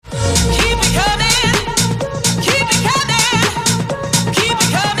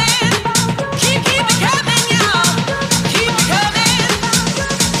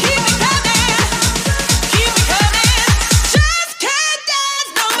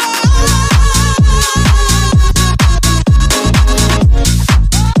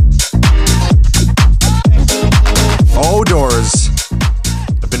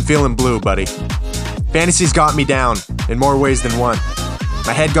feeling blue, buddy. Fantasy's got me down in more ways than one.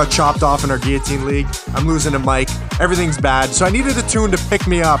 My head got chopped off in our guillotine league. I'm losing a mic. Everything's bad. So I needed a tune to pick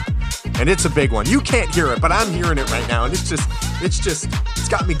me up. And it's a big one. You can't hear it, but I'm hearing it right now. And it's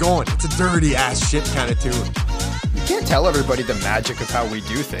got me going. It's a dirty ass shit kind of tune. You can't tell everybody the magic of how we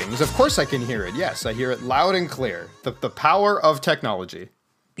do things. Of course I can hear it. Yes, I hear it loud and clear. The power of technology.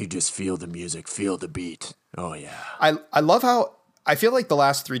 You just feel the music, feel the beat. Oh, yeah. I love how, I feel like the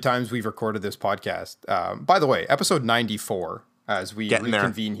last 3 times we've recorded this podcast, by the way, episode 94, as we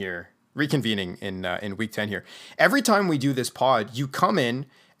reconvening in week 10 here. Every time we do this pod, you come in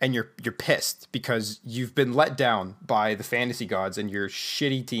and you're pissed because you've been let down by the fantasy gods and your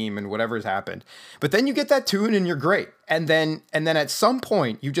shitty team and whatever's happened. But then you get that tune and you're great. And then at some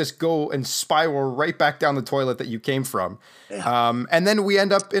point you just go and spiral right back down the toilet that you came from. Yeah. And then we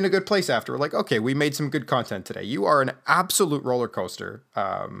end up in a good place after. We're like, okay, we made some good content today. You are an absolute roller coaster.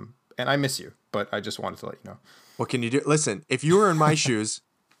 And I miss you, but I just wanted to let you know. What can you do? Listen, if you were in my shoes,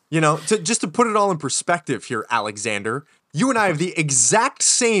 just to put it all in perspective here, Alexander, you and I have the exact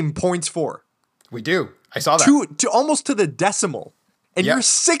same points for. We do. I saw that. To almost to the decimal. And You're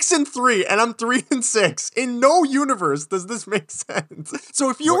 6-3 and I'm 3-6. In no universe does this make sense. So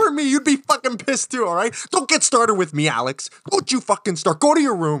if you were me, you'd be fucking pissed too, all right? Don't get started with me, Alex. Don't you fucking start. Go to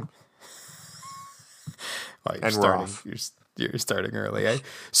your room. Oh, you're starting early, eh?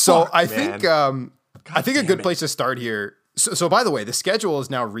 So I think a good place to start here. So by the way, the schedule is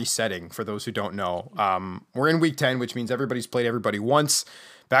now resetting for those who don't know. We're in week 10, which means everybody's played everybody once.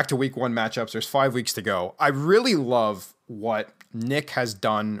 Back to week 1 matchups. There's 5 weeks to go. I really love what Nick has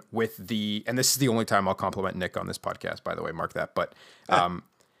done with and this is the only time I'll compliment Nick on this podcast, by the way, mark that. But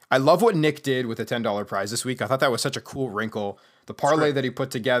I love what Nick did with the $10 prize this week. I thought that was such a cool wrinkle. The parlay that he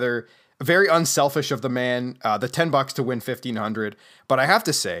put together, very unselfish of the man, the $10 to win 1,500. But I have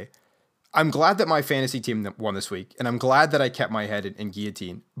to say, I'm glad that my fantasy team won this week, and I'm glad that I kept my head in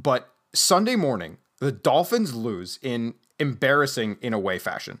guillotine. But Sunday morning, the Dolphins lose in embarrassing in a way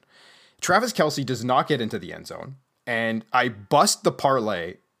fashion. Travis Kelce does not get into the end zone, and I bust the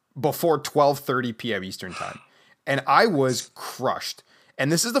parlay before 12:30 p.m. Eastern time, and I was crushed.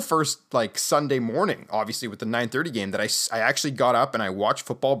 And this is the first Sunday morning, obviously with the 9:30 game, that I actually got up and I watched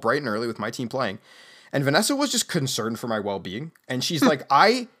football bright and early with my team playing. And Vanessa was just concerned for my well-being, and she's like,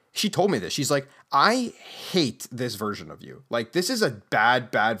 She told me this. She's like, I hate this version of you. Like, this is a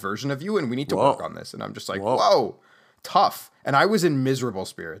bad version of you, and we need to work on this. And I'm just like, whoa, tough. And I was in miserable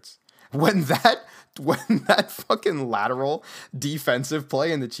spirits. When that fucking lateral defensive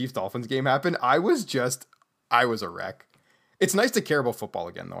play in the Chiefs-Dolphins game happened, I was a wreck. It's nice to care about football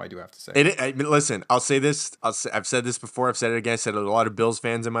again, though, I do have to say. Listen, I'll say this. I've said this before. I've said it again. I said it to a lot of Bills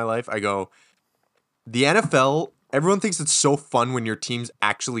fans in my life. I go, the NFL... Everyone thinks it's so fun when your team's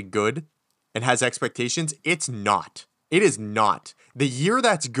actually good and has expectations. It's not. It is not. The year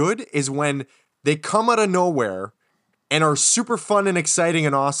that's good is when they come out of nowhere and are super fun and exciting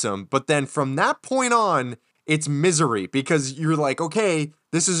and awesome. But then from that point on, it's misery because you're like, okay,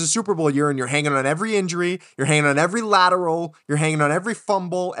 this is a Super Bowl year and you're hanging on every injury. You're hanging on every lateral. You're hanging on every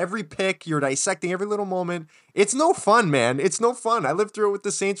fumble, every pick. You're dissecting every little moment. It's no fun, man. It's no fun. I lived through it with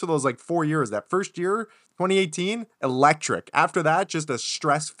the Saints for those 4 years. That first year, 2018, electric. After that, just a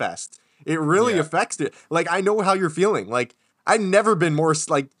stress fest. It really affects it. I know how you're feeling. I've never been more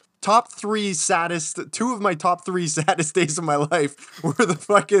top 3 saddest, 2 of my top 3 saddest days of my life were the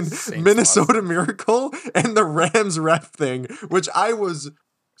fucking Saints Minnesota Miracle and the Rams ref thing, which I was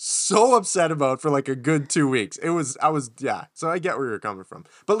so upset about for a good 2 weeks. So I get where you're coming from.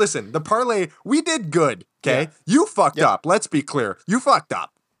 But listen, the parlay, we did good, okay? Yeah. You fucked up. Let's be clear. You fucked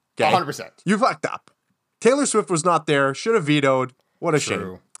up. Okay? 100%. You fucked up. Taylor Swift was not there. Should have vetoed. What a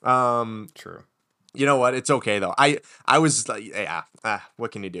shame. True. You know what? It's okay though. I was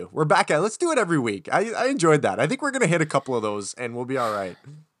what can you do? We're back at. Let's do it every week. I enjoyed that. I think we're gonna hit a couple of those and we'll be all right.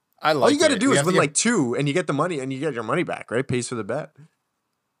 All you got to do is win 2 and you get the money and you get your money back. Right? Pays for the bet.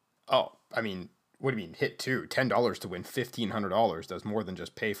 Oh, I mean, what do you mean hit 2? $10 to win $1,500 does more than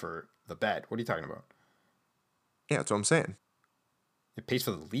just pay for the bet. What are you talking about? Yeah, that's what I'm saying. It pays for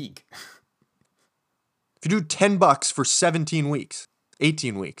the league. If you do $10 for 17 weeks,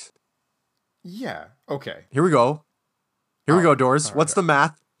 18 weeks. Yeah. Okay. Here we go. Here we go, Doors. What's the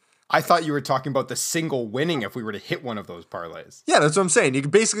math? I thought you were talking about the single winning if we were to hit one of those parlays. Yeah, that's what I'm saying. You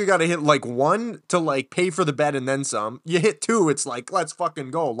basically got to hit 1 to pay for the bet and then some. You hit 2, it's let's fucking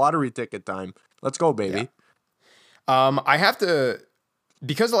go. Lottery ticket time. Let's go, baby. Yeah. I have to,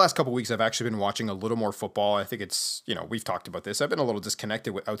 because the last couple of weeks I've actually been watching a little more football. I think it's, we've talked about this. I've been a little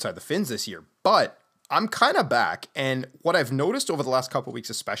disconnected outside the Fins this year, but I'm kind of back. And what I've noticed over the last couple of weeks,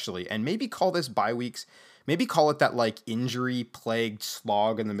 especially, and maybe call this bye weeks, maybe call it that like injury plagued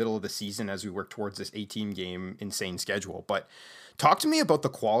slog in the middle of the season as we work towards this 18 game insane schedule. But talk to me about the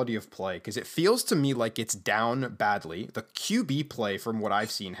quality of play, because it feels to me like it's down badly. The QB play from what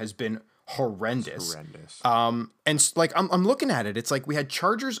I've seen has been horrendous. And like I'm looking at it, it's like we had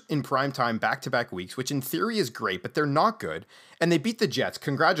Chargers in prime time back-to-back weeks, which in theory is great, but they're not good. And they beat the Jets.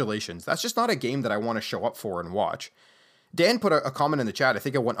 Congratulations. That's just not a game that I want to show up for and watch. Dan put a comment in the chat. I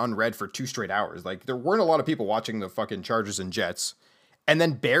think it went unread for 2 straight hours. Like, there weren't a lot of people watching the fucking Chargers and Jets. And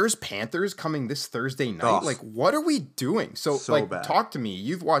then Bears Panthers coming this Thursday night. Like, what are we doing? So like, bad. Talk to me.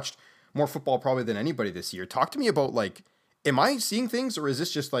 You've watched more football probably than anybody this year. Talk to me about, like, am I seeing things, or is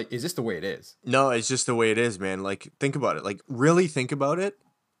this just like, is this the way it is? No, it's just the way it is, man. Like, think about it. Like, really think about it.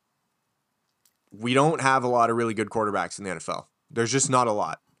 We don't have a lot of really good quarterbacks in the NFL. There's just not a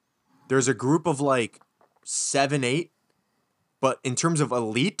lot. There's a group of like 7, 8, but in terms of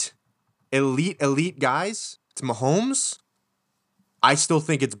elite guys, it's Mahomes. I still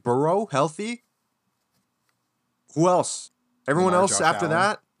think it's Burrow, healthy. Who else? Everyone else after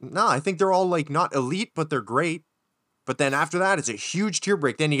that? No, I think they're all like not elite, but they're great. But then after that, it's a huge tier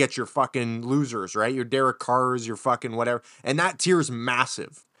break. Then you get your fucking losers, right? Your Derek Carrs, your fucking whatever. And that tier is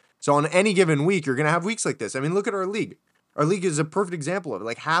massive. So on any given week, you're going to have weeks like this. I mean, look at our league. Our league is a perfect example of it.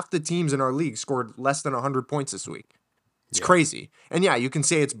 Like, half the teams in our league scored less than 100 points this week. It's crazy. And yeah, you can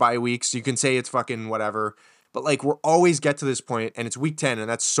say it's bye weeks. You can say it's fucking whatever. But like, we're always get to this point, and it's week 10, and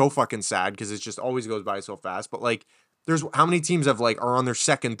that's so fucking sad because it just always goes by so fast. But like, there's how many teams have like are on their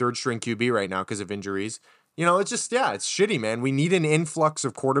second, third string QB right now because of injuries. You know, it's just, yeah, it's shitty, man. We need an influx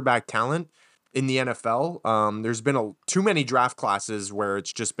of quarterback talent in the NFL. There's been too many draft classes where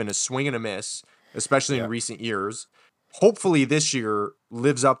it's just been a swing and a miss, especially in recent years. Hopefully this year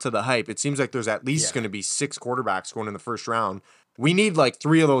lives up to the hype. It seems like there's at least going to be 6 quarterbacks going in the first round. We need like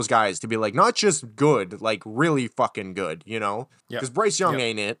 3 of those guys to be like, not just good, like really fucking good, you know? Because Bryce Young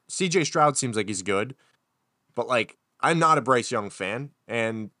ain't it. CJ Stroud seems like he's good. But like, I'm not a Bryce Young fan.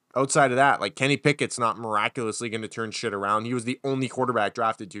 And outside of that, like, Kenny Pickett's not miraculously going to turn shit around. He was the only quarterback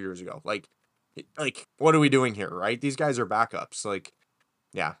drafted 2 years ago. Like, what are we doing here, right? These guys are backups. Like,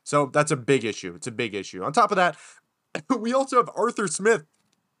 yeah. So that's a big issue. It's a big issue. On top of that, we also have Arthur Smith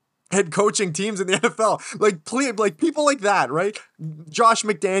head coaching teams in the NFL. Like people like that, right? Josh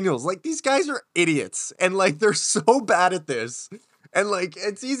McDaniels. Like, these guys are idiots. And like, they're so bad at this. And like,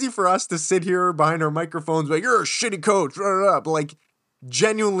 it's easy for us to sit here behind our microphones like, you're a shitty coach. But like,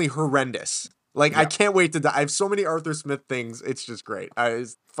 genuinely horrendous. Like, I can't wait to die. I have so many Arthur Smith things. It's just great.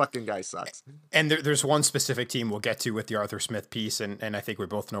 This fucking guy sucks. And there's one specific team we'll get to with the Arthur Smith piece, and I think we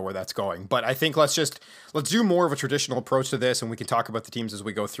both know where that's going. But I think let's do more of a traditional approach to this, and we can talk about the teams as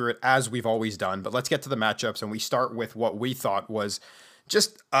we go through it, as we've always done. But let's get to the matchups, and we start with what we thought was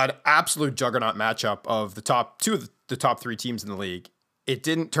just an absolute juggernaut matchup of the top 3 teams in the league. It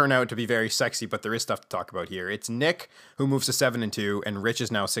didn't turn out to be very sexy, but there is stuff to talk about here. It's Nick, who moves to 7-2, and Rich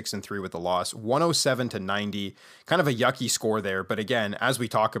is now 6-3 with the loss. 107-90, kind of a yucky score there. But again, as we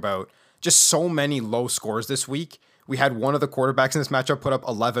talk about, just so many low scores this week. We had one of the quarterbacks in this matchup put up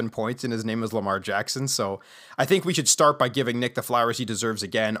 11 points, and his name is Lamar Jackson. So I think we should start by giving Nick the flowers he deserves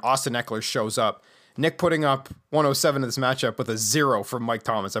again. Austin Eckler shows up. Nick putting up 107 in this matchup with a 0 from Mike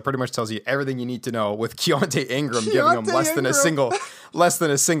Thomas. That pretty much tells you everything you need to know, with Keontae Ingram giving him less than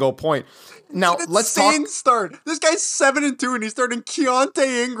a single point. Now let's talk. Start. This guy's 7-2 and he's starting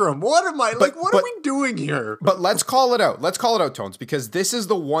Keontae Ingram. What am I what are we doing here? But let's call it out. Let's call it out, Tones, because this is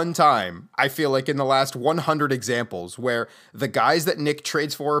the one time I feel like in the last 100 examples where the guys that Nick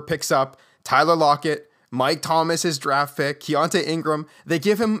trades for or picks up, Tyler Lockett, Mike Thomas, his draft pick, Keontae Ingram, they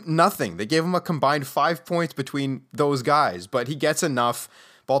give him nothing. They gave him a combined 5 points between those guys, but he gets enough.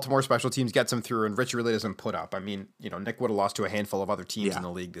 Baltimore special teams gets him through, and Rich really doesn't put up. I mean, Nick would have lost to a handful of other teams in the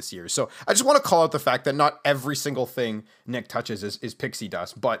league this year. So I just want to call out the fact that not every single thing Nick touches is pixie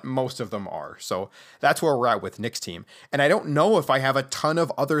dust, but most of them are. So that's where we're at with Nick's team. And I don't know if I have a ton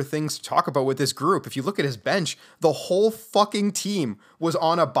of other things to talk about with this group. If you look at his bench, the whole fucking team was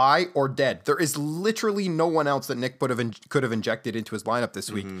on a bye or dead. There is literally no one else that Nick could have injected into his lineup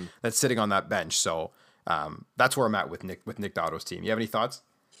this week that's sitting on that bench. So that's where I'm at with Nick Dotto's team. You have any thoughts?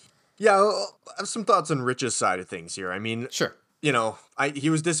 Yeah, I have some thoughts on Rich's side of things here. I mean, sure. He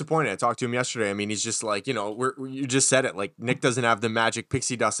was disappointed. I talked to him yesterday. I mean, he's just like, you just said it. Like, Nick doesn't have the magic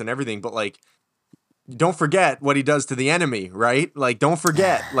pixie dust and everything, but like, don't forget what he does to the enemy, right? Like, don't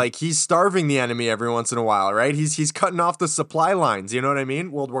forget, like, he's starving the enemy every once in a while, right? He's cutting off the supply lines. You know what I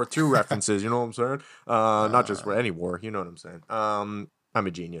mean? World War II references. You know what I'm saying? Not just for any war. You know what I'm saying? I'm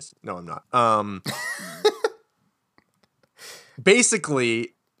a genius. No, I'm not.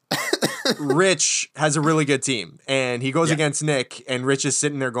 Basically, Rich has a really good team, and he goes against Nick, and Rich is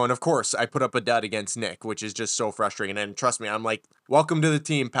sitting there going, of course, I put up a dud against Nick, which is just so frustrating. And trust me, I'm like, welcome to the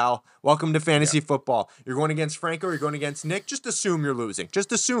team, pal. Welcome to fantasy football. You're going against Franco, you're going against Nick. Just assume you're losing.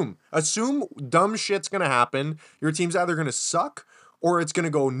 Just assume. Assume dumb shit's going to happen. Your team's either going to suck or it's going to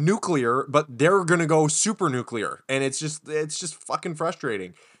go nuclear, but they're going to go super nuclear. And it's just fucking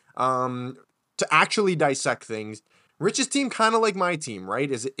frustrating. To actually dissect things, Rich's team, kind of like my team, right?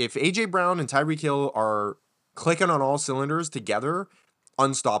 Is if AJ Brown and Tyreek Hill are clicking on all cylinders together,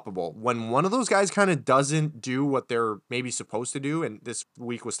 unstoppable. When one of those guys kind of doesn't do what they're maybe supposed to do, and this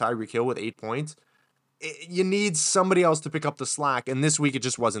week was Tyreek Hill with 8 points, you need somebody else to pick up the slack. And this week it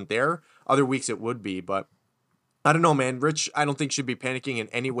just wasn't there. Other weeks it would be, but I don't know, man. Rich, I don't think should be panicking in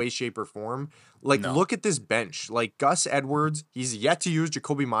any way, shape, or form. Like, look at this bench. Like, Gus Edwards, he's yet to use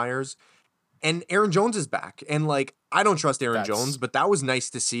Jacoby Myers. And Aaron Jones is back. And, like, I don't trust Aaron Jones, but that was nice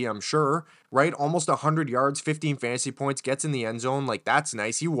to see, I'm sure, right? Almost 100 yards, 15 fantasy points, gets in the end zone. Like, that's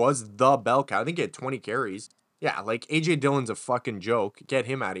nice. He was the bell cow. I think he had 20 carries. Yeah, like, A.J. Dillon's a fucking joke. Get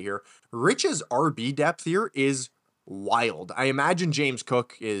him out of here. Rich's RB depth here is wild. I imagine James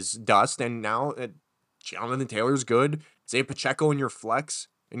Cook is dust, and now Jonathan Taylor's good. Say Pacheco in your flex,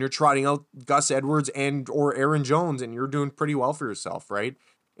 and you're trotting out Gus Edwards and or Aaron Jones, and you're doing pretty well for yourself, right?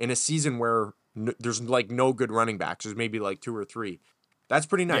 In a season where there's like no good running backs, there's maybe like 2 or 3. That's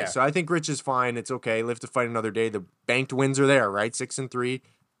pretty nice. Yeah. So I think Rich is fine. It's okay. Live to fight another day. The banked wins are there, right? 6-3.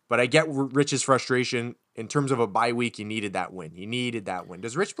 But I get Rich's frustration in terms of a bye week. He needed that win.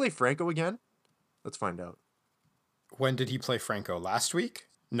 Does Rich play Franco again? Let's find out. When did he play Franco? Last week?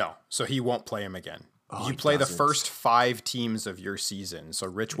 No. So he won't play him again. You play the first 5 teams of your season. So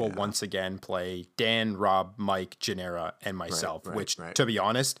Rich will once again play Dan, Rob, Mike, Janera, and myself, which, to be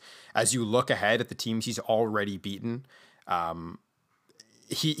honest, as you look ahead at the teams he's already beaten,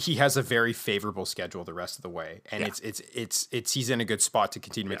 he has a very favorable schedule the rest of the way. And it's he's in a good spot to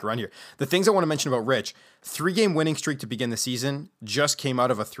continue to make a run here. The things I want to mention about Rich, 3-game winning streak to begin the season, just came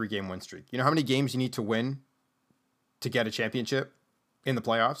out of a 3-game win streak. You know how many games you need to win to get a championship in the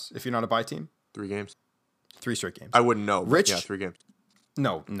playoffs if you're not a bye team? 3 games. 3 straight games. I wouldn't know. Rich, 3 games.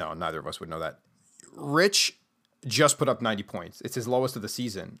 No, neither of us would know that. Rich just put up 90 points. It's his lowest of the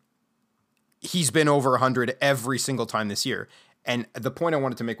season. He's been over 100 every single time this year. And the point I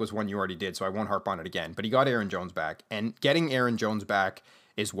wanted to make was one you already did, so I won't harp on it again. But he got Aaron Jones back. And getting Aaron Jones back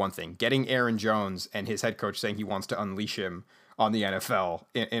is one thing. Getting Aaron Jones and his head coach saying he wants to unleash him on the NFL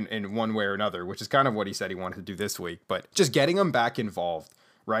in one way or another, which is kind of what he said he wanted to do this week. But just getting him back involved.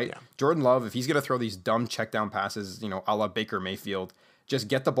 Right? Yeah. Jordan Love, if he's going to throw these dumb check down passes, a la Baker Mayfield, just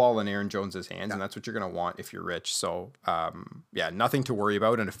get the ball in Aaron Jones's hands, and that's what you're going to want if you're Rich. So, nothing to worry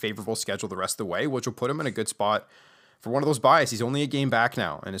about and a favorable schedule the rest of the way, which will put him in a good spot for one of those buys. He's only a game back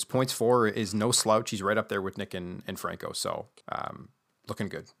now, and his points for is no slouch. He's right up there with Nick and Franco. So, looking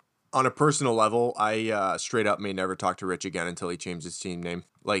good. On a personal level, I straight up may never talk to Rich again until he changes his team name.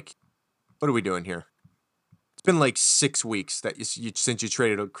 Like, what are we doing here? It's been like 6 weeks that since you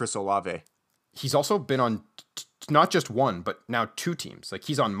traded Chris Olave. He's also been on not just one, but now 2 teams. Like,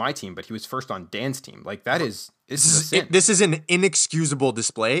 he's on my team, but he was first on Dan's team. Like, this is an inexcusable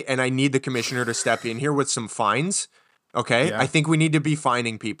display, and I need the commissioner to step in here with some fines. Okay, I think we need to be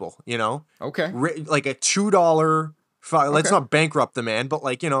fining people. Okay, like a $2 fine. Let's not bankrupt the man, but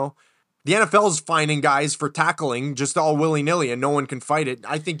the NFL is fining guys for tackling just all willy nilly, and no one can fight it.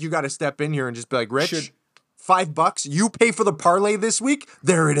 I think you got to step in here and just be like, Rich. $5. You pay for the parlay this week.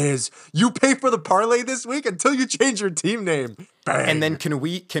 There it is. You pay for the parlay this week until you change your team name. Bang. And then can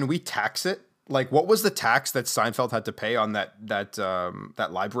we tax it? Like, what was the tax that Seinfeld had to pay on that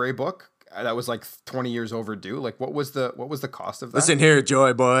library book? That was like 20 years overdue. Like, what was the cost of that? Listen here,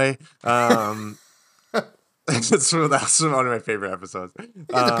 Joy Boy. That's one of my favorite episodes. You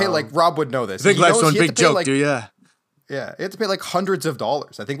had to pay, like, Rob would know this. Think life's one big joke, do ya? Yeah, you have to pay like hundreds of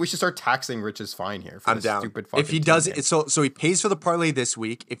dollars. I think we should start taxing Rich's fine here. I'm down. Stupid fucking if he doesn't, so he pays for the parlay this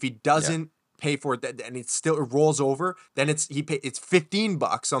week. If he doesn't pay for it, and it rolls over, then it's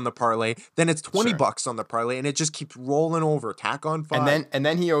 $15 on the parlay. Then it's $20 on the parlay, and it just keeps rolling over. Tack on 5, and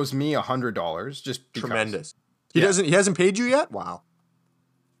then he owes me $100. Just because. Tremendous. He hasn't paid you yet. Wow.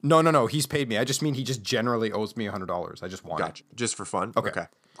 No. He's paid me. I just mean he just generally owes me $100. I just want it. Just for fun. Okay.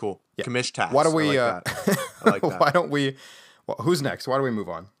 Cool. Yeah. Commish tax. Why don't we? I like that. Why don't we? Well, who's next? Why don't we move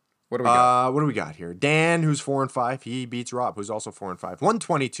on? What do we got? What do we got here? Dan, who's 4-5. He beats Rob, who's also 4-5.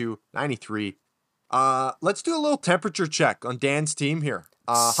 122-93. Let's do a little temperature check on Dan's team here.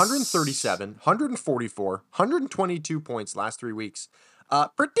 137, 144, 122 points last 3 weeks.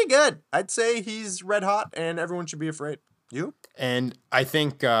 Pretty good. I'd say he's red hot, and everyone should be afraid. You? And I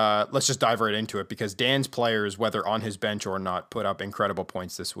think let's just dive right into it because Dan's players, whether on his bench or not, put up incredible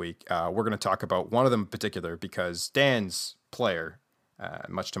points this week. We're going to talk about one of them in particular because Dan's player,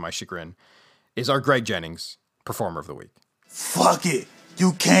 much to my chagrin, is our Greg Jennings Performer of the Week. Fuck it.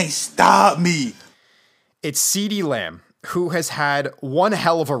 You can't stop me. It's CeeDee Lamb, who has had one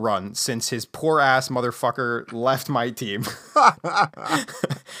hell of a run since his poor ass motherfucker left my team.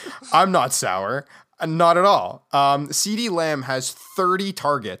 I'm not sour. Not at all. CeeDee Lamb has 30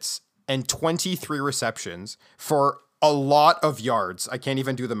 targets and 23 receptions for a lot of yards. I can't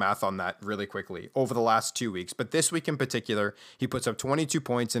even do the math on that really quickly over the last 2 weeks. But this week in particular, he puts up 22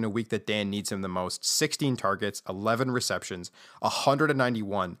 points in a week that Dan needs him the most. 16 targets, 11 receptions,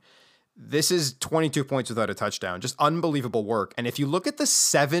 191. This is 22 points without a touchdown. Just unbelievable work. And if you look at the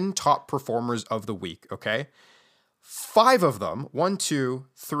 7 top performers of the week, okay, 5 of them, 1, 2,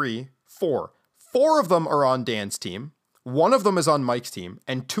 3, 4. 4 of them are on Dan's team. 1 of them is on Mike's team,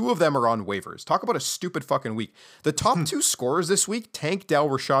 and 2 of them are on waivers. Talk about a stupid fucking week. The top 2 scorers this week, Tank Dell,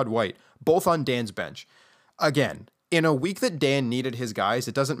 Rashad White, both on Dan's bench. Again, in a week that Dan needed his guys,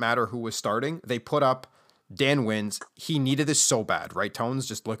 it doesn't matter who was starting. They put up, Dan wins. He needed this so bad, right, Tones?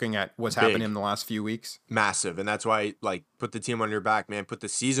 Just looking at what's happened in the last few weeks. Massive, and that's why, like, put the team on your back, man. Put the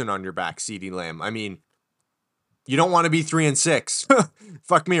season on your back, CeeDee Lamb. I mean, you don't want to be 3-6.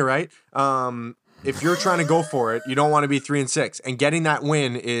 Fuck me, right? If you're trying to go for it, you don't want to be 3-6. And getting that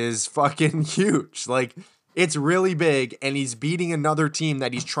win is fucking huge. Like, it's really big, and he's beating another team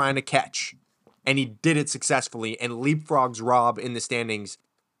that he's trying to catch. And he did it successfully and leapfrogs Rob in the standings.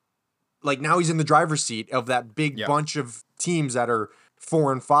 Like, now he's in the driver's seat of that big bunch of teams that are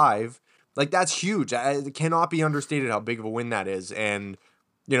 4 and 5. Like, that's huge. It cannot be understated how big of a win that is. And,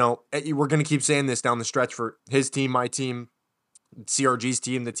 you know, we're going to keep saying this down the stretch for his team, my team, CRG's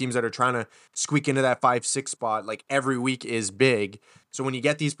team, the teams that are trying to squeak into that 5-6 spot. Like, every week is big. So when you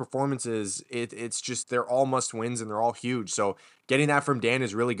get these performances, it's just, they're all must wins and they're all huge. So getting that from Dan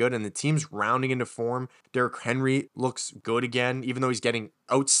is really good. And the team's rounding into form. Derrick Henry looks good again, even though he's getting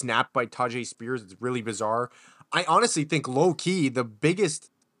out-snapped by Tajay Spears. It's really bizarre. I honestly think low key, the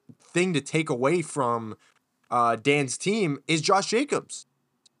biggest thing to take away from Dan's team is Josh Jacobs.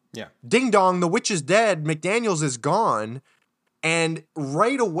 Yeah. Ding dong, the witch is dead. McDaniels is gone. And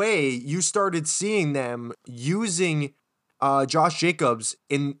right away, you started seeing them using Josh Jacobs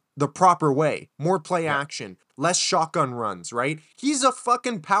in the proper way. More play action, less shotgun runs, right? He's a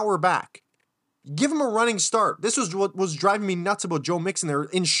fucking power back. Give him a running start. This was what was driving me nuts about Joe Mixon. They're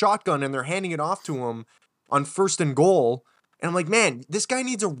in shotgun and they're handing it off to him on 1st and goal. And I'm like, man, this guy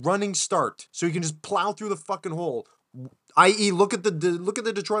needs a running start so he can just plow through the fucking hole. I.e., look at the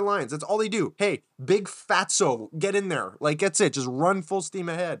Detroit Lions. That's all they do. Hey, big fatso, get in there. Like, that's it. Just run full steam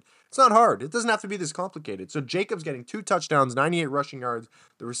ahead. It's not hard. It doesn't have to be this complicated. So Jacobs getting 2 touchdowns, 98 rushing yards.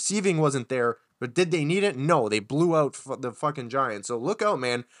 The receiving wasn't there, but did they need it? No, they blew out the fucking Giants. So look out,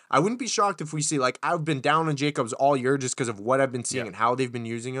 man. I wouldn't be shocked if we see, like, I've been down on Jacobs all year just because of what I've been seeing and how they've been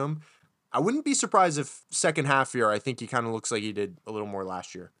using him. I wouldn't be surprised if second half year, I think he kind of looks like he did a little more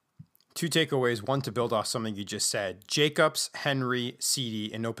last year. 2 takeaways. One, to build off something you just said. Jacobs, Henry, CeeDee,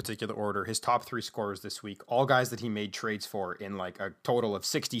 in no particular order. His top 3 scorers this week. All guys that he made trades for in like a total of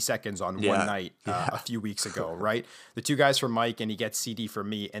 60 seconds on one night a few weeks ago, right? The 2 guys for Mike, and he gets CeeDee for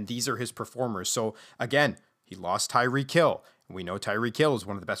me, and these are his performers. So again, he lost Tyreek Hill. We know Tyreek Hill is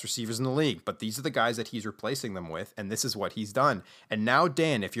one of the best receivers in the league, but these are the guys that he's replacing them with, and this is what he's done. And now,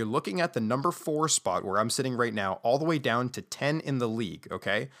 Dan, if you're looking at the number 4 spot where I'm sitting right now, all the way down to 10 in the league,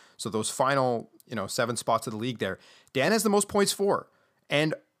 okay? So those final, 7 spots of the league there, Dan has the most points for,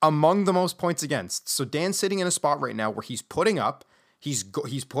 and among the most points against. So Dan's sitting in a spot right now where he's putting up these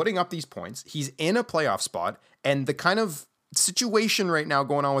points. He's in a playoff spot, and the kind of situation right now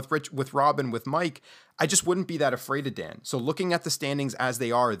going on with Rob and with Mike, I just wouldn't be that afraid of Dan. So looking at the standings as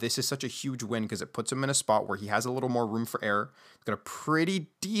they are, this is such a huge win because it puts him in a spot where he has a little more room for error. He's got a pretty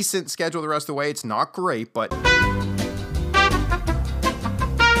decent schedule the rest of the way. It's not great, but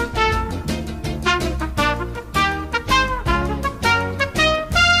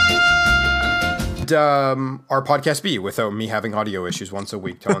our podcast be without me having audio issues once a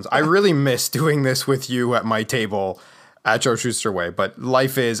week, Tones. I really miss doing this with you at my table at Joe Schuster Way, but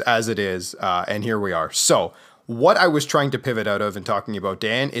life is as it is, and here we are. So what I was trying to pivot out of and talking about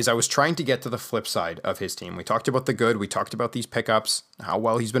Dan is I was trying to get to the flip side of his team. We talked about the good, we talked about these pickups, how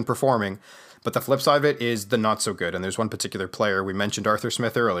well he's been performing, but the flip side of it is the not so good, and there's one particular player. We mentioned Arthur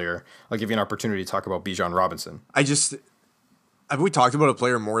Smith earlier. I'll give you an opportunity to talk about Bijan Robinson. have we talked about a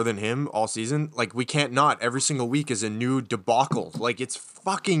player more than him all season? Like, we can't not. Every single week is a new debacle. Like, it's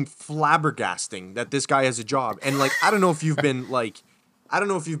fucking flabbergasting that this guy has a job. And, like, I don't know if you've been, like,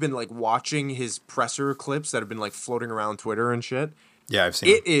 watching his presser clips that have been, like, floating around Twitter and shit. Yeah, I've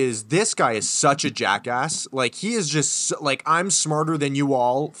seen it. This guy is such a jackass. Like, he is just, like, I'm smarter than you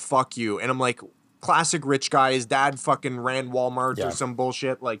all. Fuck you. And I'm like, classic rich guy. His dad fucking ran Walmart or some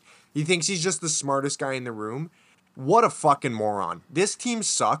bullshit. Like, he thinks he's just the smartest guy in the room. What a fucking moron. This team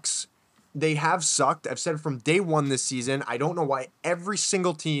sucks. They have sucked. I've said it from day one this season. I don't know why every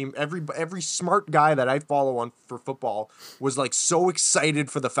single team, every smart guy that I follow on for football was like so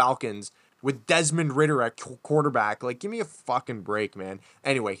excited for the Falcons with Desmond Ridder at quarterback. Like, give me a fucking break, man.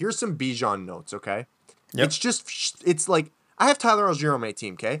 Anyway, here's some Bijan notes, okay? Yep. It's like, I have Tyler Algier on my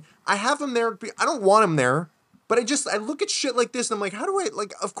team, okay? I have him there. I don't want him there. But I look at shit like this and I'm like, how do I,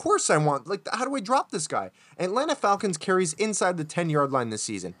 like, of course I want, like, how do I drop this guy? Atlanta Falcons carries inside the 10-yard line this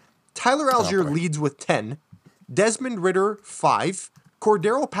season. Tyler Algier leads with 10. Desmond Ridder, 5.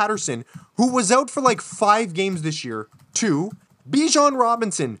 Cordero Patterson, who was out for like 5 games this year, 2. Bijan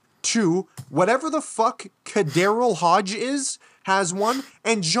Robinson, 2. Whatever the fuck Kaderil Hodge is, has 1.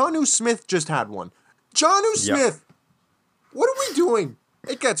 And Jonnu Smith just had 1. Jonnu Smith! What are we doing?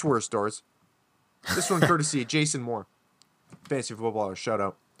 It gets worse, Doors. This one courtesy Jason Moore. Fantasy footballer, shout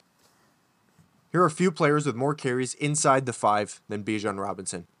out. Here are a few players with more carries inside the 5 than Bijan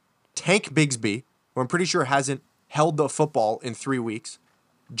Robinson. Tank Bigsby, who I'm pretty sure hasn't held the football in 3 weeks.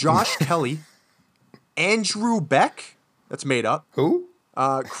 Josh Kelly. Andrew Beck, that's made up. Who?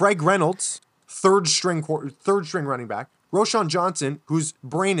 Craig Reynolds, third string running back. Roshan Johnson, whose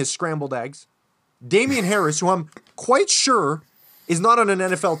brain is scrambled eggs. Damian Harris, who I'm quite sure is not on an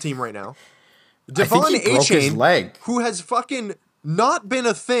NFL team right now. Devon Achane, who has fucking not been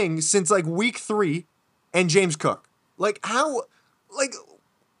a thing since like week 3, and James Cook. Like, how, like,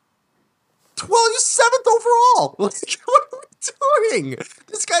 7th overall. Like, what are we doing?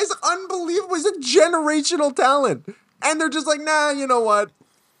 This guy's unbelievable. He's a generational talent. And they're just like, nah, you know what?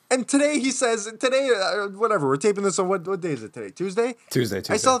 And today he says, whatever, we're taping this on, what day is it today? Tuesday.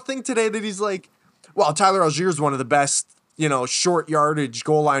 I saw a thing today that he's like, well, Tyler Algier is one of the best, short yardage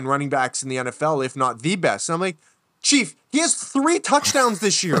goal line running backs in the NFL, if not the best. And I'm like, Chief, he has 3 touchdowns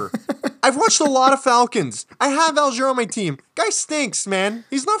this year. I've watched a lot of Falcons. I have Algier on my team. Guy stinks, man.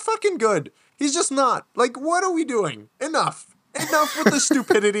 He's not fucking good. He's just not. Like, what are we doing? Enough with the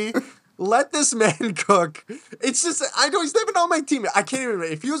stupidity. Let this man cook. It's just, I know he's not even on my team. I can't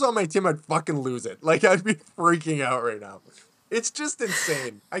even, if he was on my team, I'd fucking lose it. Like, I'd be freaking out right now. It's just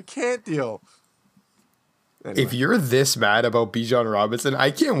insane. I can't deal. Anyway. If you're this mad about Bijan Robinson, I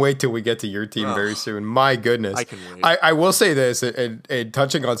can't wait till we get to your team very soon. My goodness. I can wait. I will say this, and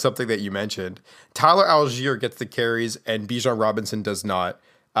touching on something that you mentioned, Tyler Algier gets the carries and Bijan Robinson does not.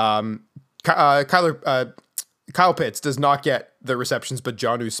 Kyle Pitts does not get the receptions, but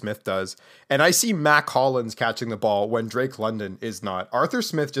Jonnu Smith does. And I see Mac Hollins catching the ball when Drake London is not. Arthur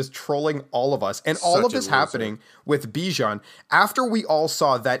Smith just trolling all of us. And all of this happening with Bijan after we all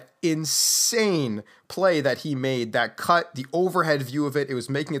saw that insane play that he made, that cut, the overhead view of it. It was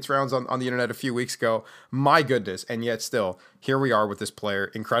making its rounds on the internet a few weeks ago. My goodness. And yet still, here we are with this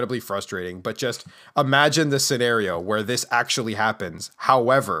player. Incredibly frustrating. But just imagine the scenario where this actually happens.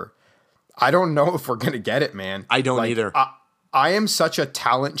 However, I don't know if we're going to get it, man. I don't either. I am such a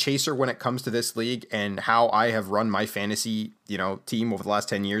talent chaser when it comes to this league, and how I have run my fantasy, team over the last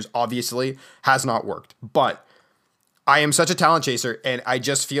 10 years obviously has not worked. But I am such a talent chaser, and I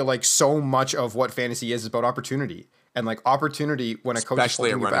just feel like so much of what fantasy is about opportunity. And like opportunity when a coach is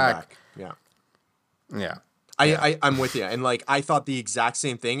holding you back. Yeah. Yeah. I'm with you. And like, I thought the exact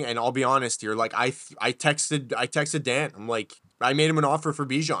same thing. And I'll be honest here. Like, I texted Dan. I'm like, I made him an offer for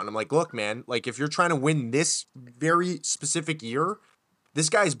Bijan. I'm like, look, man, like if you're trying to win this very specific year, this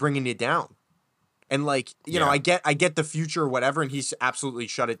guy's bringing you down. And like, you know, I get the future or whatever, and he's absolutely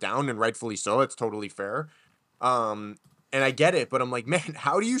shut it down, and rightfully so. It's totally fair. And I get it, but I'm like, man,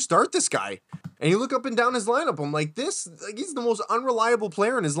 how do you start this guy? And you look up and down his lineup. I'm like, he's the most unreliable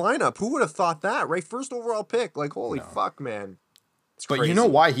player in his lineup. Who would have thought that, right? First overall pick. Like, holy fuck, man. It's but crazy. You know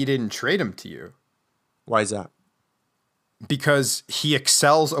why he didn't trade him to you? Why is that? Because he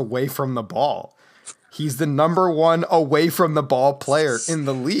excels away from the ball. He's the number 1 away from the ball player in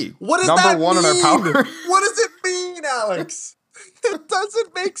the league. What does number that 1 mean? On our power. What does it mean, Alex? It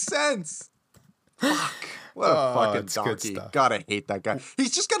doesn't make sense. Fuck. What a fucking donkey. Gotta hate that guy.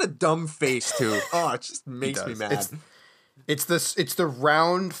 He's just got a dumb face too. Oh, it just makes me mad. It's the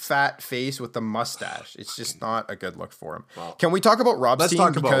round fat face with the mustache. It's just not a good look for him. Well, can we talk about Rob's team?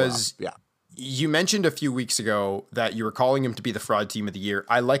 Let's talk about Rob. Yeah. you mentioned a few weeks ago that you were calling him to be the fraud team of the year.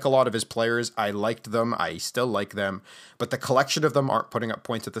 I like a lot of his players. I liked them. I still like them. But the collection of them aren't putting up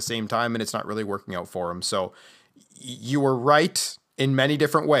points at the same time, and it's not really working out for him. So you were right in many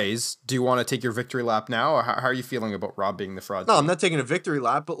different ways. Do you want to take your victory lap now? Or how are you feeling about Rob being the fraud No, team? I'm not taking a victory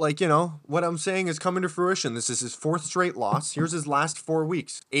lap, but like, you know, what I'm saying is coming to fruition. This is his 4th straight loss. Here's his last 4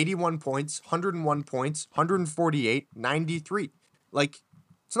 weeks. 81 points, 101 points, 148, 93. Like,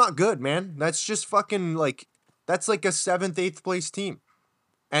 it's not good, man. That's just fucking like, that's like a 7th, 8th place team.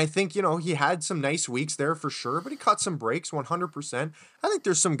 And I think, you know, he had some nice weeks there for sure, but he caught some breaks 100%. I think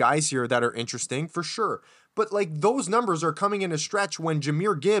there's some guys here that are interesting for sure. But like those numbers are coming in a stretch when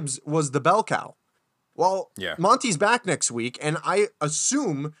Jahmyr Gibbs was the bell cow. Well, Yeah. Monty's back next week, and I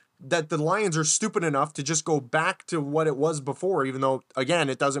assume that the Lions are stupid enough to just go back to what it was before, even though, again,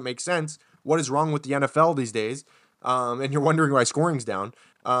 it doesn't make sense. What is wrong with the NFL these days? And you're wondering why scoring's down.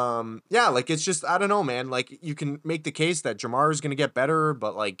 Yeah, like it's just, I don't know, man. Like you can make the case that Jamar is going to get better,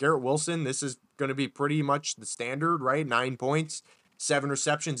 but like Garrett Wilson, this is going to be pretty much the standard, right? 9 points, 7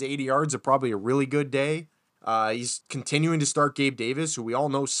 receptions, 80 yards, are probably a really good day. He's continuing to start Gabe Davis, who we all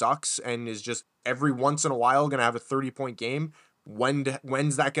know sucks and is just every once in a while going to have a 30-point game.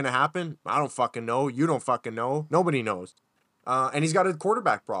 When's that going to happen? I don't fucking know. You don't fucking know. Nobody knows. And he's got a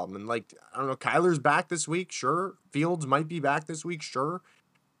quarterback problem. And like, I don't know, Kyler's back this week. Sure. Fields might be back this week. Sure.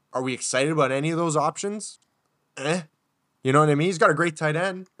 Are we excited about any of those options? You know what I mean? He's got a great tight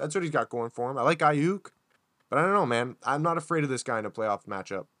end. That's what he's got going for him. I like Ayuk, but I don't know, man. I'm not afraid of this guy in a playoff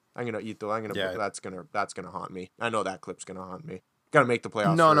matchup. I'm gonna eat though. That's gonna haunt me. I know that clip's gonna haunt me. Got to make the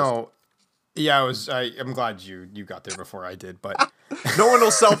playoffs. No. Yeah, I'm glad you got there before I did, but no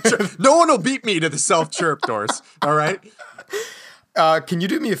one will beat me to the self chirp doors. All right. Can you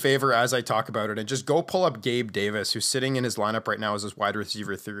do me a favor as I talk about it and just go pull up Gabe Davis, who's sitting in his lineup right now as his wide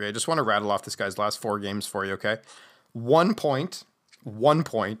receiver 3? I just want to rattle off this guy's last 4 games for you, okay? 1 point,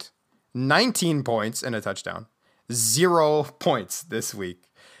 19 points, and a touchdown. 0 points this week.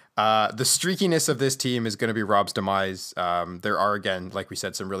 The streakiness of this team is going to be Rob's demise. There are, again, like we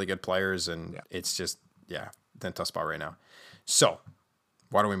said, some really good players, and it's just, they're in a tough spot right now. So,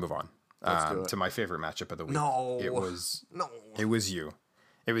 why don't we move on? To my favorite matchup of the week. It was you.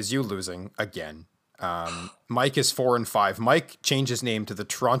 It was you losing again. Mike is 4-5. Mike changed his name to the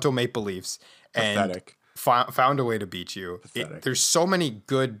Toronto Maple Leafs and found a way to beat you. There's so many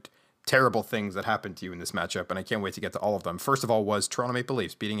good, terrible things that happened to you in this matchup, and I can't wait to get to all of them. First of all was Toronto Maple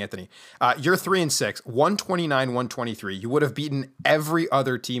Leafs beating Anthony. You're 3-6, 129-123. You would have beaten every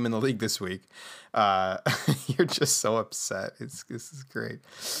other team in the league this week. You're just so upset. This is great.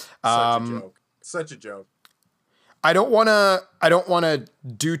 Such a joke. I don't want to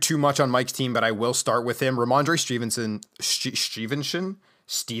do too much on Mike's team, but I will start with him. Ramondre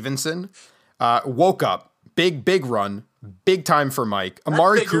Stevenson woke up. Big run. Big time for Mike.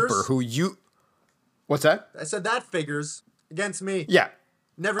 Amari Cooper, what's that? I said that figures against me. Yeah.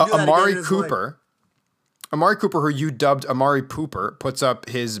 Never do that Amari again in his Cooper. life. Amari Cooper, who you dubbed Amari Pooper, puts up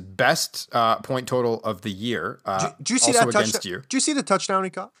his best point total of the year. Did you see that touchdown? Did you see the touchdown he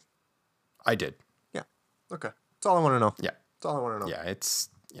caught? I did. Yeah. Okay. That's all I want to know. Yeah. That's all I want to know. Yeah,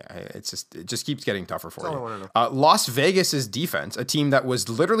 it just keeps getting tougher for That's you. all I want to know. Las Vegas's defense, a team that was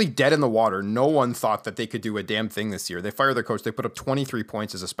literally dead in the water. No one thought that they could do a damn thing this year. They fired their coach. They put up 23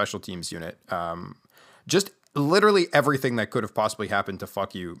 points as a special teams unit. Just literally everything that could have possibly happened to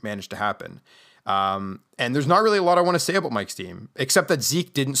fuck you managed to happen. And there's not really a lot I want to say about Mike's team, except that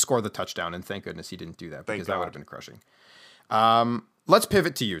Zeke didn't score the touchdown, and thank goodness he didn't do that, because that would have been crushing. Let's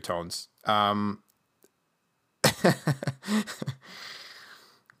pivot to you, Tones.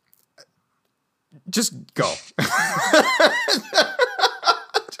 Just go.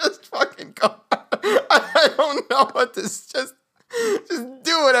 Just fucking go. I don't know what this. Just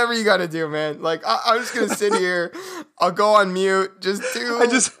do whatever you got to do, man. Like I'm just gonna sit here. I'll go on mute. Just do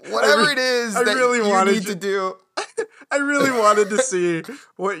whatever it is that you need to do. I really wanted to see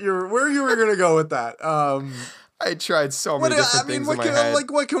where you were gonna go with that. I tried so many different things in my head.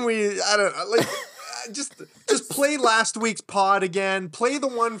 Like, what can we? I don't know. Like, just play last week's pod again. Play the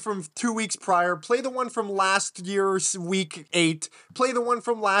one from 2 weeks prior. Play the one from last year's week 8. Play the one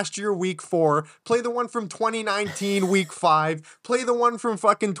from last year week 4. Play the one from 2019 week 5. Play the one from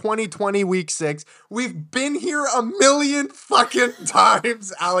fucking 2020 week 6. We've been here a million fucking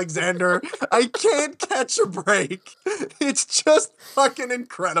times, Alexander. I can't catch a break. It's just fucking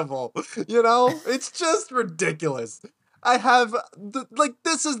incredible. You know? It's just ridiculous. I have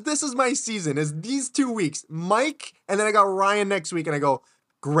this is my season, is these 2 weeks, Mike, and then I got Ryan next week, and I go,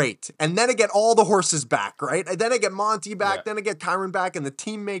 Great. And then I get all the horses back, right? And then I get Monty back, Yeah. then I get Kyron back, and the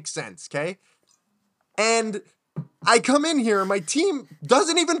team makes sense, okay? And I come in here, my team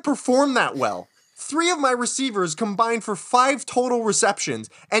doesn't even perform that well. 3 of my receivers combined for 5 total receptions,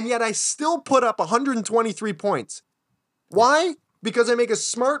 and yet I still put up 123 points. Why? Because I make a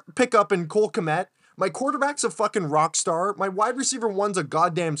smart pickup in Cole Kmet. My quarterback's a fucking rock star. My wide receiver 1's a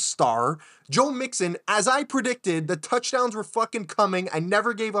goddamn star. Joe Mixon, as I predicted, the touchdowns were fucking coming. I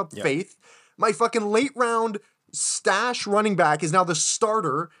never gave up faith. My fucking late round stash running back is now the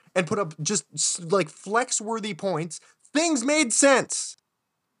starter and put up just like flex-worthy points. Things made sense.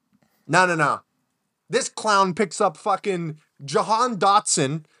 No. This clown picks up fucking Jahan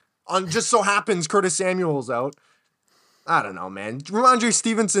Dotson on just so happens Curtis Samuel's out. I don't know, man. Ramondre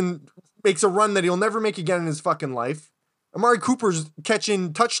Stevenson makes a run that he'll never make again in his fucking life. Amari Cooper's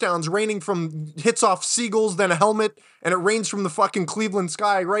catching touchdowns raining from hits off seagulls, then a helmet, and it rains from the fucking Cleveland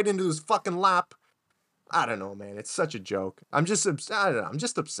sky right into his fucking lap. I don't know, man. It's such a joke. I'm just upset. I don't know. I'm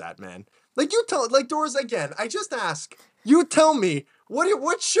just upset, man. Like Doris, again, I just ask. You tell me,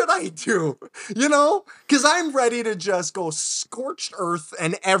 what should I do? You know? Because I'm ready to just go scorched earth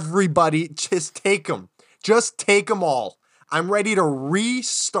and everybody just take them. Just take them all. I'm ready to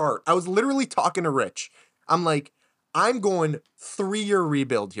restart. I was literally talking to Rich. I'm like, I'm going 3-year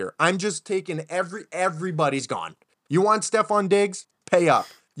rebuild here. I'm just taking everybody's gone. You want Stephon Diggs? Pay up.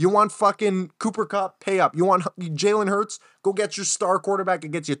 You want fucking Cooper Kupp? Pay up. You want Jalen Hurts? Go get your star quarterback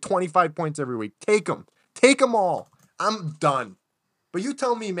and gets you 25 points every week. Take them. Take them all. I'm done. But you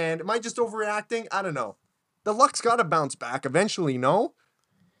tell me, man, am I just overreacting? I don't know. The luck's got to bounce back eventually, no?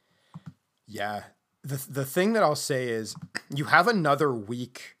 Yeah. The thing that I'll say is you have another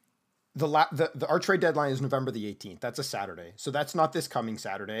week. Our trade deadline is November the 18th. That's a Saturday. So that's not this coming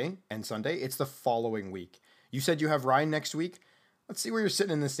Saturday and Sunday. It's the following week. You said you have Ryan next week. Let's see where you're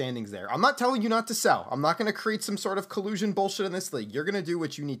sitting in the standings there. I'm not telling you not to sell. I'm not going to create some sort of collusion bullshit in this league. You're going to do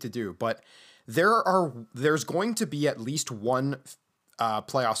what you need to do. But there's going to be at least one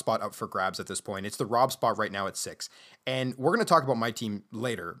playoff spot up for grabs at this point. It's the Rob spot right now at 6. And we're going to talk about my team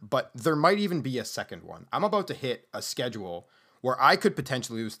later, but there might even be a second one. I'm about to hit a schedule where I could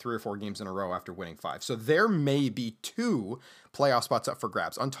potentially lose 3 or 4 games in a row after winning 5. So there may be 2 playoff spots up for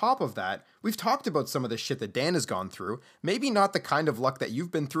grabs. On top of that, we've talked about some of the shit that Dan has gone through. Maybe not the kind of luck that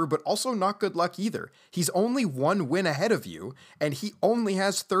you've been through, but also not good luck either. He's only 1 win ahead of you, and he only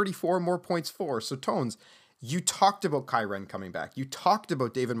has 34 more points for. So Tones, you talked about Kyren coming back. You talked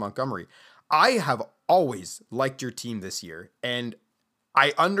about David Montgomery. I have always liked your team this year, and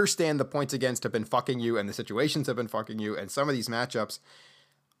I understand the points against have been fucking you and the situations have been fucking you and some of these matchups.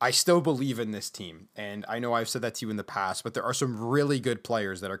 I still believe in this team. And I know I've said that to you in the past, but there are some really good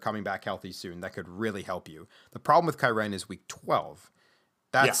players that are coming back healthy soon that could really help you. The problem with Kyren is week 12.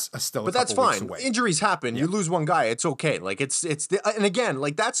 That's still a couple weeks away. Injuries happen. You lose one guy. It's okay. Like and again,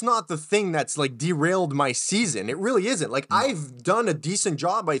 like that's not the thing that's like derailed my season. It really isn't. Like I've done a decent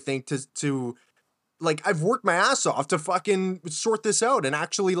job, I think, to like I've worked my ass off to fucking sort this out and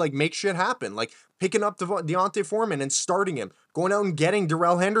actually like make shit happen. Like picking up Deontay Foreman and starting him, going out and getting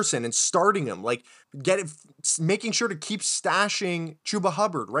Darrell Henderson and starting him, like making sure to keep stashing Chuba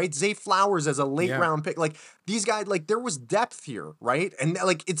Hubbard, right? Zay Flowers as a late round pick. Like these guys, like there was depth here, right? And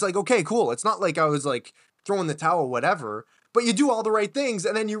like it's like okay, cool. It's not like I was like throwing the towel, whatever. But you do all the right things,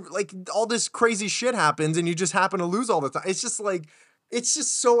 and then you like all this crazy shit happens, and you just happen to lose all the time. It's just like. It's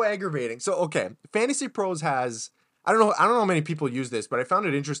just so aggravating. So, okay, Fantasy Pros has, I don't know how many people use this, but I found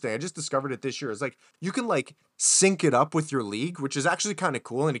it interesting. I just discovered it this year. It's like, you can like sync it up with your league, which is actually kind of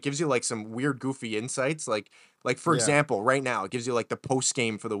cool. And it gives you like some weird, goofy insights. Like for example, right now, it gives you like the post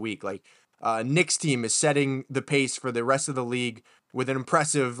game for the week. Like Nick's team is setting the pace for the rest of the league with an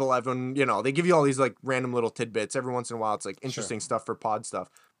impressive 11, they give you all these like random little tidbits. Every once in a while, it's like interesting stuff for pod stuff.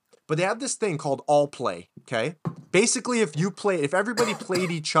 But they have this thing called all play, okay? Basically, if everybody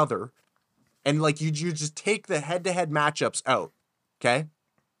played each other and like you just take the head-to-head matchups out, okay?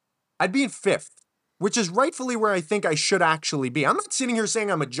 I'd be in 5th, which is rightfully where I think I should actually be. I'm not sitting here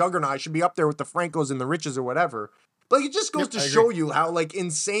saying I'm a juggernaut. I should be up there with the Francos and the Riches or whatever. But like, it just goes to show you how like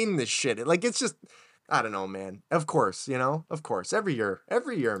insane this shit is. Like it's just, I don't know, man. Of course, of course. Every year,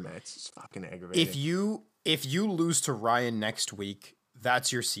 man. It's just fucking aggravating. If you lose to Ryan next week,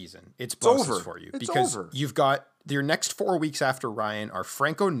 that's your season. It's over for you because you've got your next 4 weeks after Ryan are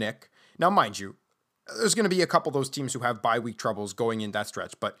Franco, Nick. Now, mind you, there's going to be a couple of those teams who have bye week troubles going in that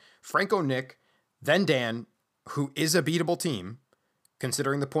stretch, but Franco, Nick, then Dan, who is a beatable team,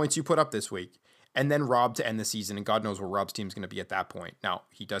 considering the points you put up this week, and then Rob to end the season. And God knows where Rob's team is going to be at that point. Now,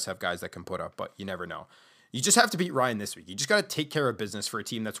 he does have guys that can put up, but you never know. You just have to beat Ryan this week. You just got to take care of business for a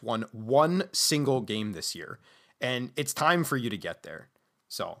team that's won one single game this year. And it's time for you to get there.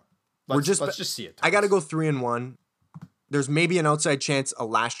 So let's just see it. I got to go 3-1. There's maybe an outside chance a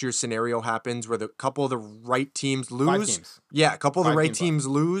last year scenario happens where the couple of the right teams lose. 5 games. Yeah, a couple of the right teams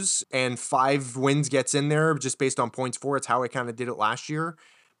lose and 5 wins gets in there just based on points for. It's how I kind of did it last year.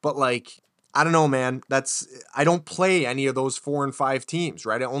 But like, I don't know, man. I don't play any of those 4 and 5 teams,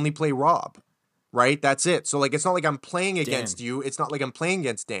 right? I only play Rob, right? That's it. So like, it's not like I'm playing against you. It's not like I'm playing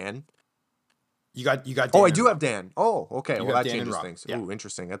against Dan. You got Dan. Oh, I do have Dan. Oh, okay. Well, that Dan changes things. Yeah. Ooh,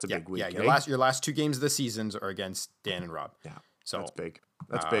 interesting. That's a big week. Yeah, your last 2 games of the seasons are against Dan and Rob. Yeah. So that's big.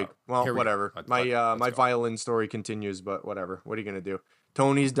 That's big. Well, whatever. My violin story continues, but whatever. What are you gonna do?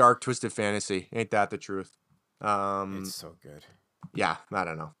 Tony's Dark Twisted Fantasy. Ain't that the truth? It's so good. Yeah, I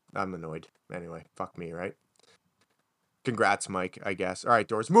don't know. I'm annoyed. Anyway, fuck me, right? Congrats, Mike, I guess. All right,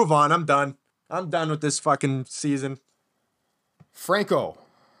 Doris, move on. I'm done. I'm done with this fucking season. Franco.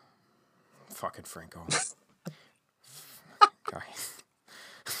 Fucking Franco. Guy.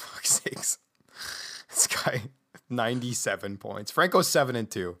 Fuck's sakes. This guy, 97 points. Franco's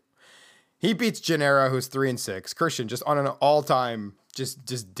 7-2. He beats Genera, who's 3-6. Christian just on an all-time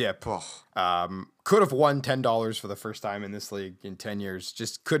just dip. Could have won $10 for the first time in this league in 10 years.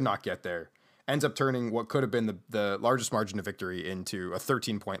 Just could not get there. Ends up turning what could have been the largest margin of victory into a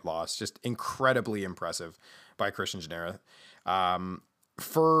 13-point loss. Just incredibly impressive by Christian Genera.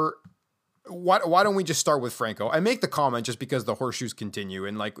 Why don't we just start with Franco? I make the comment just because the horseshoes continue,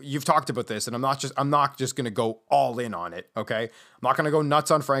 and like you've talked about this, and I'm not just gonna go all in on it. Okay, I'm not gonna go nuts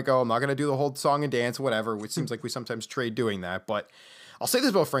on Franco. I'm not gonna do the whole song and dance, whatever. Which seems like we sometimes trade doing that. But I'll say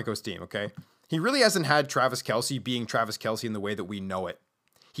this about Franco's team. Okay, he really hasn't had Travis Kelce being Travis Kelce in the way that we know it.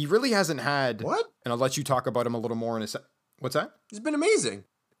 He really hasn't had what? And I'll let you talk about him a little more in a sec. What's that? He's been amazing.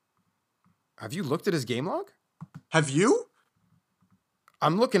 Have you looked at his game log? Have you?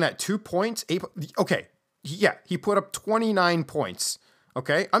 I'm looking at 2 points. 8. Okay. Yeah, he put up 29 points.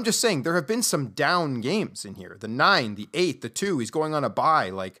 Okay. I'm just saying there have been some down games in here. The 9, the 8, the 2. He's going on a bye.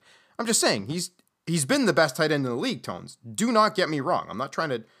 Like, I'm just saying he's been the best tight end in the league, Tones. Do not get me wrong. I'm not trying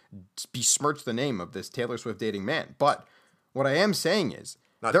to besmirch the name of this Taylor Swift dating man. But what I am saying is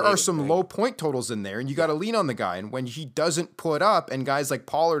there are some low point totals in there, and you got to lean on the guy. And when he doesn't put up, and guys like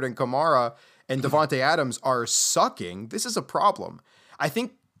Pollard and Kamara and Devontae Adams are sucking, this is a problem. I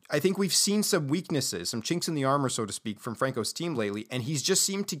think we've seen some weaknesses, some chinks in the armor, so to speak, from Franco's team lately, and he's just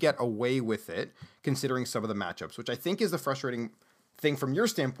seemed to get away with it, considering some of the matchups, which I think is the frustrating thing from your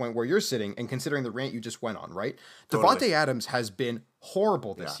standpoint where you're sitting and considering the rant you just went on, right? Totally. Devontae Adams has been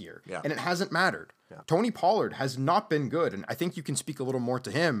horrible this year, and it hasn't mattered. Yeah. Tony Pollard has not been good, and I think you can speak a little more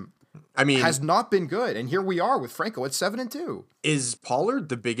to him. I mean, has not been good, and here we are with Franco at 7-2. Is Pollard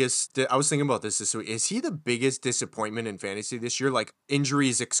the biggest? I was thinking about this week. Is he the biggest disappointment in fantasy this year? Like,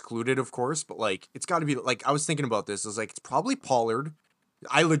 injuries excluded, of course, but like it's got to be. Like, I was thinking about this. I was like, it's probably Pollard.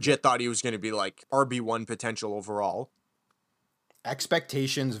 I legit thought he was going to be like RB1 potential overall.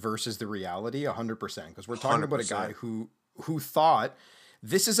 Expectations versus the reality, 100%. Because we're talking 100%. About a guy who thought.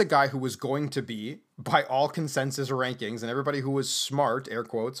 This is a guy who was going to be, by all consensus rankings, and everybody who was smart, air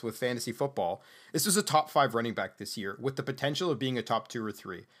quotes, with fantasy football, this was a top 5 running back this year with the potential of being a top 2 or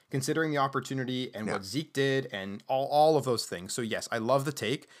 3, considering the opportunity and what Zeke did and all of those things. So yes, I love the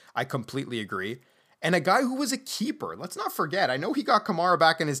take. I completely agree. And a guy who was a keeper. Let's not forget, I know he got Kamara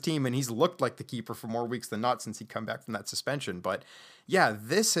back in his team and he's looked like the keeper for more weeks than not since he come back from that suspension. But yeah,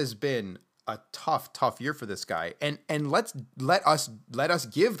 this has been a tough year for this guy, and let us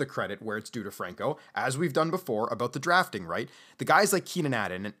give the credit where it's due to Franco, as we've done before about the drafting. Right, the guys like Keenan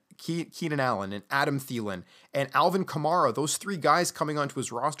Allen and Adam Thielen and Alvin Kamara, those 3 guys coming onto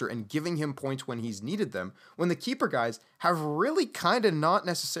his roster and giving him points when he's needed them. When the keeper guys have really kind of not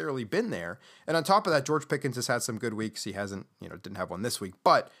necessarily been there, and on top of that, George Pickens has had some good weeks. He hasn't, didn't have one this week,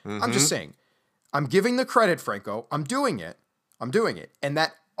 but I'm just saying, I'm giving the credit, Franco. I'm doing it, and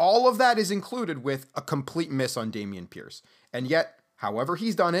that. All of that is included with a complete miss on Dameon Pierce. And yet, however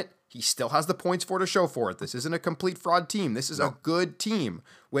he's done it, he still has the points to show for it. This isn't a complete fraud team. This is a good team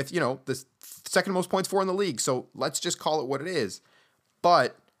with, the second most points for in the league. So let's just call it what it is.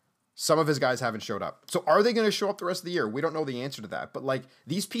 But some of his guys haven't showed up. So are they going to show up the rest of the year? We don't know the answer to that. But like,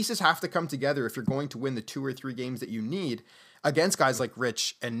 these pieces have to come together if you're going to win the 2 or 3 games that you need against guys like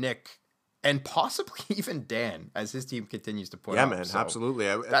Rich and Nick and possibly even Dan, as his team continues to put up. Yeah, man, so absolutely.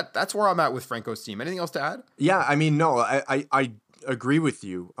 That's where I'm at with Franco's team. Anything else to add? Yeah, I mean, no, I agree with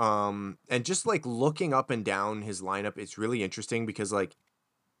you. And just like looking up and down his lineup, it's really interesting because like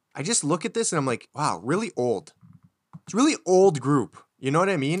I just look at this and I'm like, wow, really old. It's a really old group. You know what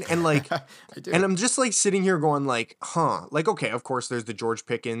I mean? And like, I do. and I'm just like sitting here going like, huh, like, okay, of course there's the George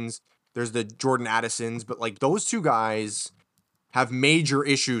Pickens, there's the Jordan Addisons, but like those two guys have major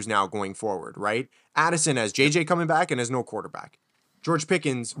issues now going forward, right? Addison has JJ coming back and has no quarterback. George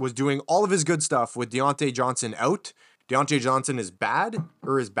Pickens was doing all of his good stuff with Deontay Johnson out. Deontay Johnson is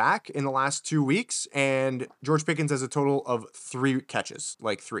back in the last 2 weeks, and George Pickens has a total of 3 catches,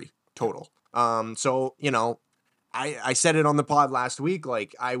 like 3 total. So, you know, I said it on the pod last week,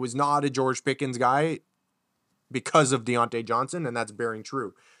 like I was not a George Pickens guy because of Deontay Johnson, and that's bearing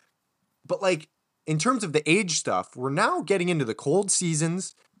true. But like in terms of the age stuff, we're now getting into the cold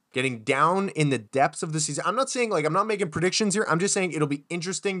seasons, getting down in the depths of the season. I'm not saying like I'm not making predictions here. I'm just saying it'll be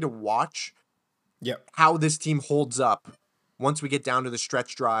interesting to watch how this team holds up once we get down to the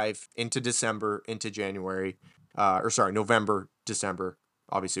stretch drive into December, into January, November, December.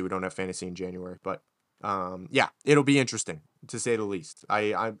 Obviously, we don't have fantasy in January, but yeah, it'll be interesting to say the least.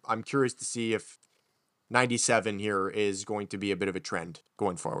 I'm curious to see if 97 here is going to be a bit of a trend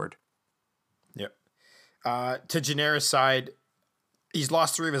going forward. Yep. To Genera's side, he's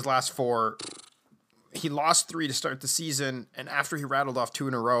lost 3 of his last 4. He lost 3 to start the season, and after he rattled off 2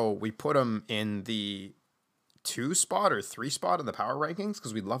 in a row, we put him in the 2 spot or 3 spot in the power rankings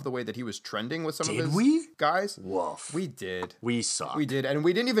because we love the way that he was trending with some of his guys. Woof. We did. We suck. We did, and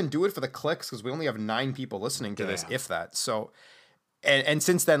we didn't even do it for the clicks because we only have 9 people listening to this, if that. So, and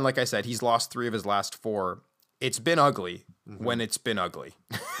since then, like I said, he's lost 3 of his last 4. It's been ugly when it's been ugly.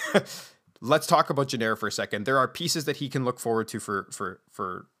 Let's talk about Genera for a second. There are pieces that he can look forward to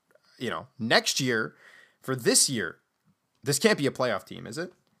for next year. For this year, this can't be a playoff team, is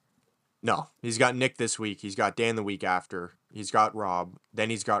it? No. He's got Nick this week. He's got Dan the week after. He's got Rob. Then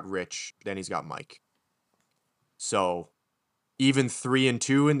he's got Rich. Then he's got Mike. So even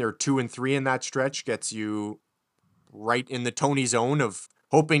 3-2, and they're 2-3 in that stretch gets you right in the Tony zone of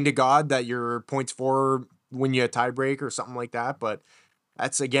hoping to God that your points for win you a tiebreak or something like that. But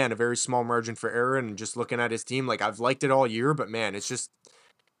that's, again, a very small margin for error. And just looking at his team, like I've liked it all year, but man, it's just,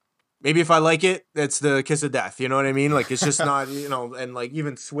 maybe if I like it, it's the kiss of death. You know what I mean? Like, it's just not, and like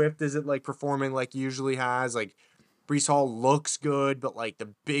even Swift isn't like performing like he usually has. Like Breece Hall looks good, but like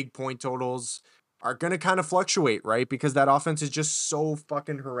the big point totals are going to kind of fluctuate, right? Because that offense is just so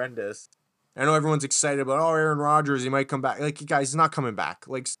fucking horrendous. I know everyone's excited about, Aaron Rodgers, he might come back. Like, guys, he's not coming back.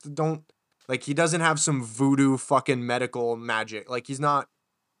 Like, don't, like, he doesn't have some voodoo fucking medical magic. Like, he's a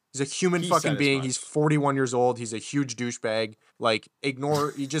human fucking being. He's 41 years old. He's a huge douchebag. Like,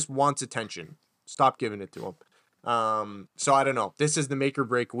 he just wants attention. Stop giving it to him. So I don't know. This is the make or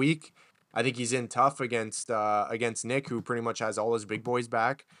break week. I think he's in tough against Nick, who pretty much has all his big boys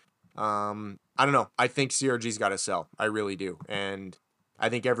back. I don't know. I think CRG's got to sell. I really do. And I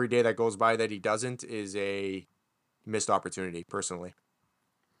think every day that goes by that he doesn't is a missed opportunity, personally.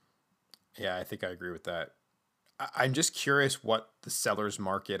 Yeah, I think I agree with that. I'm just curious what the seller's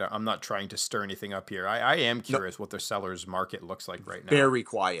market, I'm not trying to stir anything up here. I am curious what the seller's market looks like right now. Very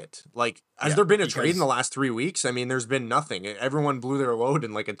quiet. Like, has there been a trade in the last 3 weeks? I mean, there's been nothing. Everyone blew their load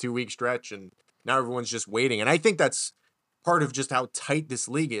in like a 2-week stretch, and now everyone's just waiting. And I think that's part of just how tight this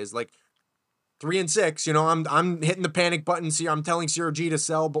league is. Like, 3-6, I'm hitting the panic button. See, I'm telling CRG to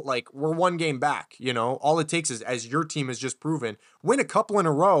sell, but like we're 1 game back. All it takes is, as your team has just proven, win a couple in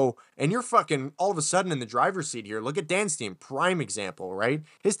a row, and you're fucking all of a sudden in the driver's seat here. Look at Dan's team, prime example, right?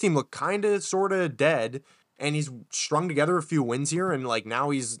 His team looked kind of, sort of dead, and he's strung together a few wins here, and like now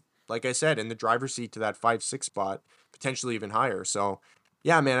he's, like I said, in the driver's seat to that 5-6 spot, potentially even higher. So,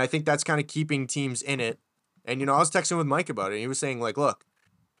 yeah, man, I think that's kind of keeping teams in it. And I was texting with Mike about it, and he was saying like, look,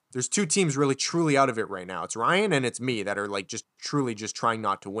 there's 2 teams really truly out of it right now. It's Ryan and it's me that are like just truly just trying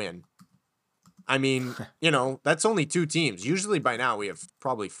not to win. I mean, that's only 2 teams. Usually by now we have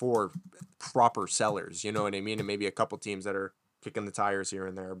probably 4 proper sellers, you know what I mean? And maybe a couple teams that are kicking the tires here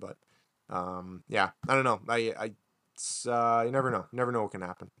and there. But yeah, I don't know. You never know. You never know what can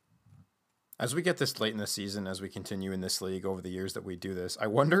happen. As we get this late in the season, as we continue in this league over the years that we do this, I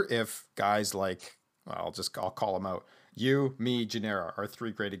wonder if guys like, I'll call them out. You, me, Genera are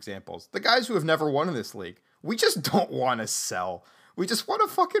 3 great examples. The guys who have never won in this league, we just don't want to sell. We just want to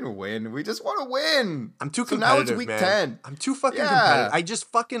fucking win. We just want to win. I'm too competitive, now it's week man. 10. I'm too fucking competitive. I just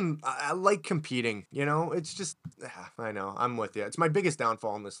I like competing, It's just, I know. I'm with you. It's my biggest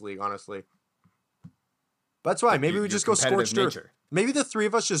downfall in this league, honestly. But that's why. Maybe we just go scorched earth. Maybe the 3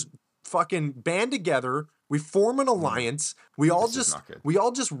 of us just fucking band together. We form an alliance. We all just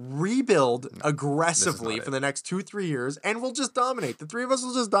rebuild aggressively for the next 2-3 years, and we'll just dominate. The 3 of us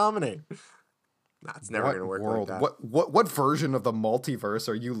will just dominate. Nah, it's never gonna work world? like that. What version of the multiverse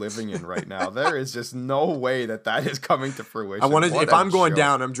are you living in right now? There is just no way that is coming to fruition. I want to. If I'm going joke.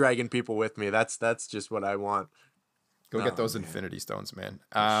 down, I'm dragging people with me. That's just what I want. Go get those Infinity Stones, man.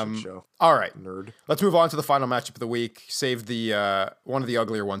 Shit show. All right, Nerd. Let's move on to the final matchup of the week. Save the one of the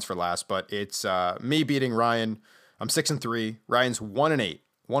uglier ones for last, but it's me beating Ryan. I'm 6-3. Ryan's 1-8.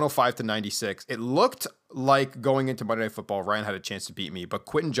 105-96. It looked like going into Monday Night Football, Ryan had a chance to beat me, but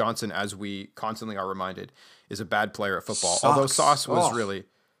Quentin Johnson, as we constantly are reminded, is a bad player at football. Sucks. Although Sauce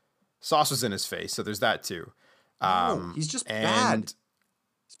was in his face, so there's that too. No, he's just bad.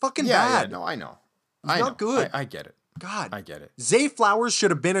 He's fucking bad. Yeah, no, I know. He's not good. I get it. God, I get it. Zay Flowers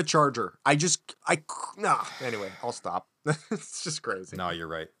should have been a Charger. Nah. Anyway, I'll stop. It's just crazy. No, you're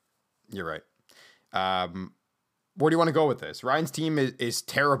right. You're right. Where do you want to go with this? Ryan's team is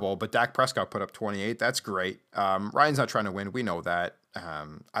terrible, but Dak Prescott put up 28. That's great. Ryan's not trying to win. We know that.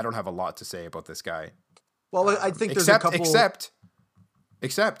 I don't have a lot to say about this guy. Well, I think there's a couple.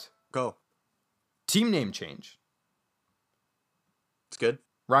 Except. Go. Team name change. It's good.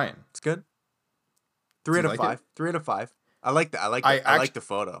 Ryan. It's good. 3 out of 5. 3 out of 5. I like that. I like the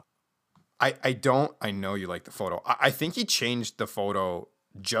photo. I know you like the photo. I think he changed the photo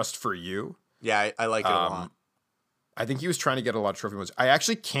just for you. Yeah, I like it a lot. I think he was trying to get a lot of trophy modes. I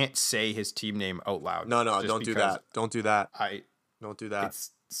actually can't say his team name out loud. No, don't do that. Don't do that. Don't do that.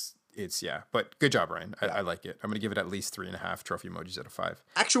 It's yeah. But good job, Ryan. Yeah. I like it. I'm gonna give it at least 3.5 trophy emojis out of 5.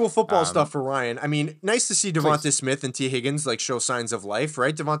 Actual football stuff for Ryan. I mean, nice to see Devonta Smith and T. Higgins like show signs of life,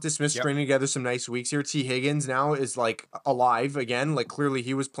 right? Devonta Smith stringing together some nice weeks here. T. Higgins now is like alive again. Like clearly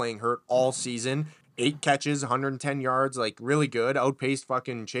he was playing hurt all season. 8 catches, 110 yards, like really good. Outpaced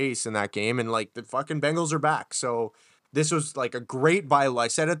fucking Chase in that game, and like the fucking Bengals are back. So this was like a great buy low. I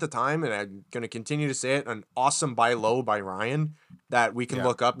said at the time, and I'm gonna continue to say it, an awesome buy low by Ryan that we can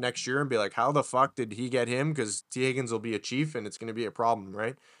look up next year and be like, how the fuck did he get him? Because T. Higgins will be a Chief, and it's gonna be a problem,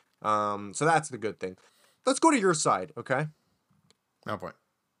 right? So that's the good thing. Let's go to your side, okay? No point.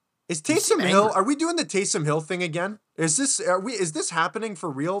 Is Taysom Hill? Are we doing the Taysom Hill thing again? Is this happening for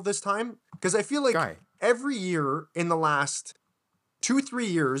real this time? Because I feel like every year in the last 2-3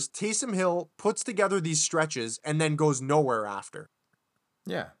 years, Taysom Hill puts together these stretches and then goes nowhere after.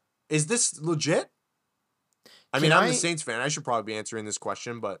 Yeah. Is this legit? I'm the Saints fan. I should probably be answering this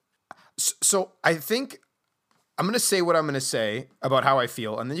question, but so I think I'm going to say what I'm going to say about how I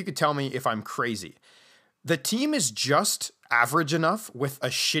feel, and then you can tell me if I'm crazy. The team is just average enough with a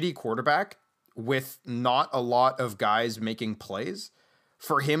shitty quarterback, with not a lot of guys making plays,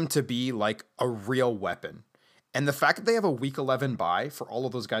 for him to be like a real weapon. And the fact that they have a week 11 bye for all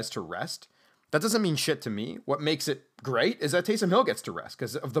of those guys to rest, that doesn't mean shit to me. What makes it great is that Taysom Hill gets to rest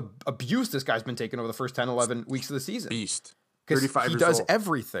because of the abuse this guy's been taking over the first 10, 11 weeks of the season. Beast. Because he does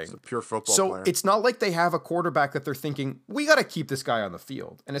everything. He's a pure football player. It's not like they have a quarterback that they're thinking, we got to keep this guy on the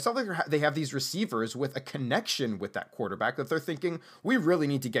field. And it's not like they have these receivers with a connection with that quarterback that they're thinking, we really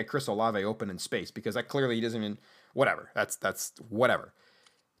need to get Chris Olave open in space because that clearly he doesn't even, whatever. That's whatever.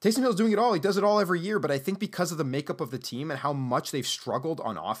 Taysom Hill's doing it all. He does it all every year, but I think because of the makeup of the team and how much they've struggled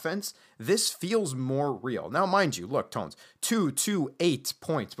on offense, this feels more real. Now, mind you, look, Tones, 8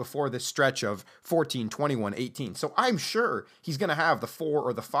 points before this stretch of 14, 21, 18. So I'm sure he's going to have the 4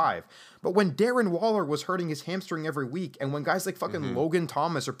 or the 5. But when Darren Waller was hurting his hamstring every week, and when guys like fucking Logan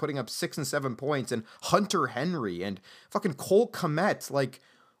Thomas are putting up 6 and 7 points, and Hunter Henry and fucking Cole Kmet, like,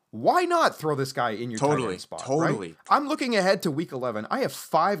 why not throw this guy in your tight end spot? Totally. Right? I'm looking ahead to week 11. I have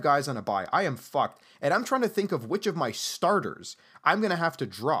 5 guys on a bye. I am fucked. And I'm trying to think of which of my starters I'm going to have to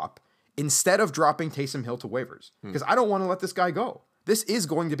drop instead of dropping Taysom Hill to waivers. Because I don't want to let this guy go. This is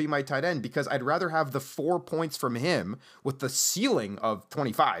going to be my tight end because I'd rather have the 4 points from him with the ceiling of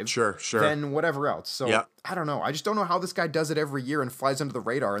 25 than whatever else. So I don't know. I just don't know how this guy does it every year and flies under the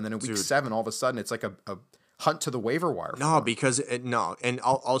radar. And then in week 7, all of a sudden, it's like a hunt to the waiver wire. And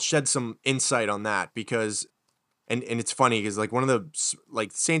I'll shed some insight on that because, and it's funny because like one of the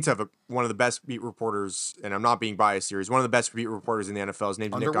Saints have one of the best beat reporters, and I'm not being biased here. He's one of the best beat reporters in the NFL. His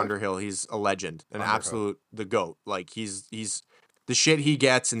name's Nick Underhill. He's a legend, an absolute the GOAT. Like he's the shit he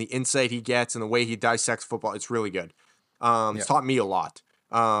gets and the insight he gets and the way he dissects football. It's really good. It's taught me a lot.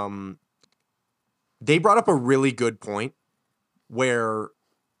 They brought up a really good point where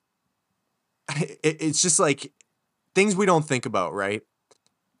it's just like things we don't think about, right?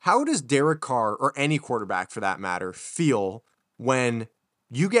 How does Derek Carr, or any quarterback for that matter, feel when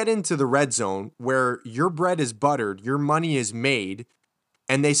you get into the red zone where your bread is buttered, your money is made,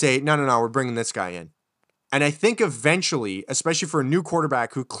 and they say, no, we're bringing this guy in? And I think eventually, especially for a new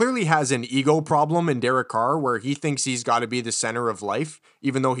quarterback who clearly has an ego problem in Derek Carr, where he thinks he's got to be the center of life,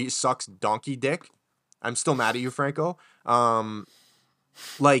 even though he sucks donkey dick. I'm still mad at you, Franco. I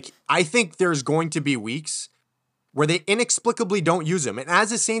think there's going to be weeks where they inexplicably don't use him. And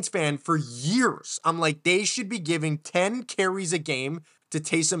as a Saints fan for years, I'm like, they should be giving 10 carries a game to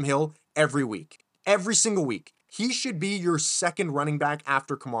Taysom Hill every week. Every single week. He should be your second running back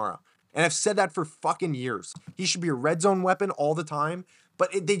after Kamara. And I've said that for fucking years. He should be a red zone weapon all the time.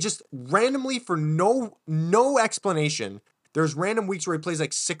 But they just randomly, for no explanation, there's random weeks where he plays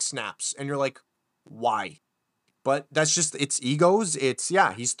like 6 snaps. And you're like, why? But that's just, it's egos.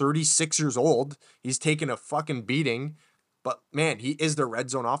 He's 36 years old. He's taken a fucking beating. But man, he is their red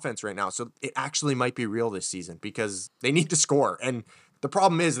zone offense right now. So it actually might be real this season because they need to score. And the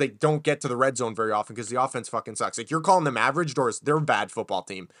problem is they don't get to the red zone very often because the offense fucking sucks. Like, you're calling them average, Doris. They're a bad football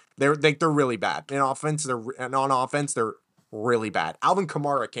team. They're really bad. On offense, they're really bad. Alvin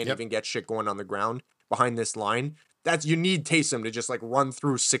Kamara can't even get shit going on the ground behind this line. You need Taysom to just like run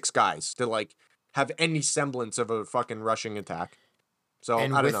through 6 guys to like have any semblance of a fucking rushing attack. So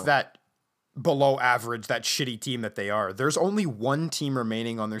and I don't with know. that below average, that shitty team that they are, there's only one team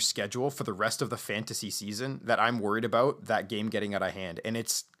remaining on their schedule for the rest of the fantasy season that I'm worried about that game getting out of hand, and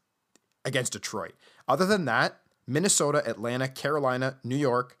it's against Detroit. Other than that, Minnesota, Atlanta, Carolina, New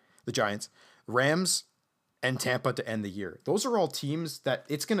York, the Giants, Rams, and Tampa to end the year. Those are all teams that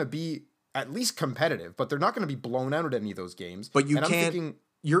it's going to be at least competitive, but they're not going to be blown out at any of those games. But you can't.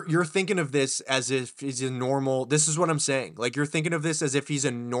 You're thinking of this as if he's a normal. This is what I'm saying. Like, you're thinking of this as if he's a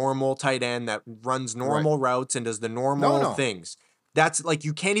normal tight end that runs normal routes and does the normal things. That's like,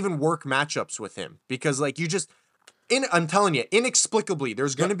 you can't even work matchups with him because like I'm telling you, inexplicably,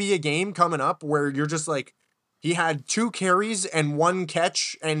 there's going to be a game coming up where you're just like, he had 2 carries and 1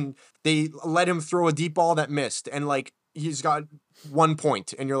 catch and they let him throw a deep ball that missed. And like, he's got 1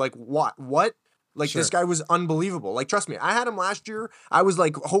 point and you're like, what? Like, this guy was unbelievable. Like, trust me, I had him last year. I was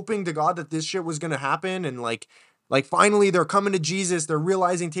like hoping to God that this shit was going to happen. And like finally they're coming to Jesus. They're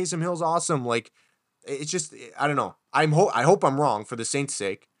realizing Taysom Hill's awesome. Like, it's just, I don't know. I hope I'm wrong for the Saints'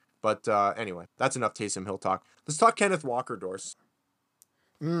 sake. But anyway, that's enough Taysom Hill talk. Let's talk Kenneth Walker, Dors.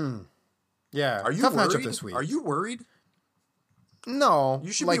 Yeah. Are you tough worried? matchup this week. Are you worried? No.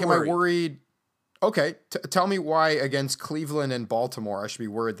 You should like, be worried. am I worried? Okay, tell me why against Cleveland and Baltimore I should be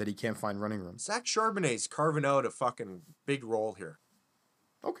worried that he can't find running room. Zach Charbonnet's carving out a fucking big role here.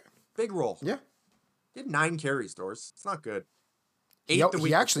 Okay. Big role. Yeah. He had 9 carries, Dors. It's not good. He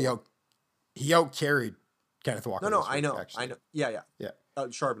actually out carried Kenneth Walker. No, week, I know. actually. I know. Yeah. Yeah.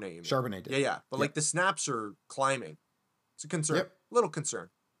 Charbonnet, you mean. Charbonnet did. Yeah. But like, the snaps are climbing. It's a concern. Yep. Little concern.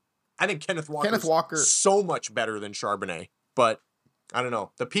 I think Kenneth Walker so much better than Charbonnet, but I don't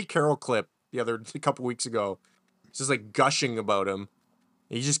know. The Pete Carroll clip a couple weeks ago, it's just like gushing about him.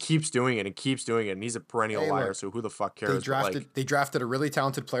 He just keeps doing it and keeps doing it, and he's a perennial liar. Look, so who the fuck cares? They drafted a really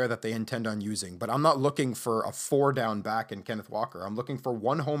talented player that they intend on using, but I'm not looking for a 4-down back in Kenneth Walker. I'm looking for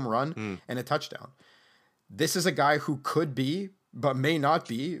 1 home run and a touchdown. This is a guy who could be, but may not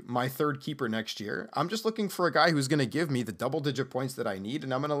be, my 3rd keeper next year. I'm just looking for a guy who's going to give me the double-digit points that I need,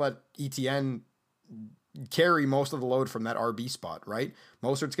 and I'm going to let ETN carry most of the load from that RB spot, right?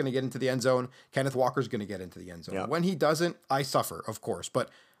 Mostert's going to get into the end zone. Kenneth Walker's going to get into the end zone. Yep. When he doesn't, I suffer, of course. But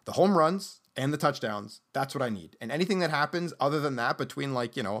the home runs and the touchdowns, that's what I need. And anything that happens other than that, between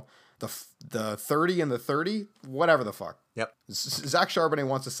like, the 30 and the 30, whatever the fuck. Yep. Zach Charbonnet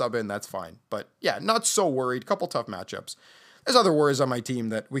wants to sub in, that's fine. But yeah, not so worried. Couple tough matchups. There's other worries on my team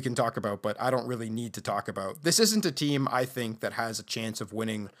that we can talk about, but I don't really need to talk about. This isn't a team, I think, that has a chance of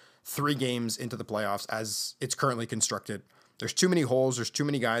winning 3 games into the playoffs as it's currently constructed. There's too many holes. There's too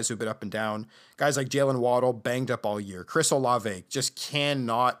many guys who've been up and down. Guys like Jalen Waddle, banged up all year. Chris Olave just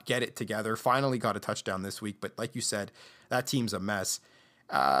cannot get it together. Finally got a touchdown this week, but like you said, that team's a mess.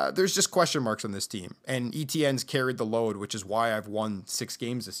 There's just question marks on this team. And ETN's carried the load, which is why I've won 6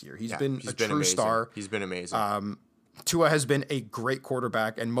 games this year. He's been a true amazing. star. He's been amazing. Tua has been a great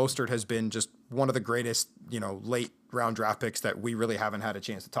quarterback, and Mostert has been just one of the greatest, late round draft picks that we really haven't had a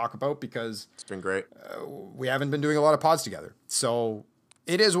chance to talk about because it's been great. We haven't been doing a lot of pods together. So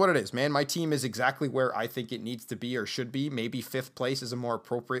it is what it is, man. My team is exactly where I think it needs to be or should be. Maybe 5th place is a more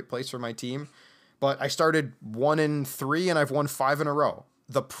appropriate place for my team. But I started 1-3 and I've won 5 in a row.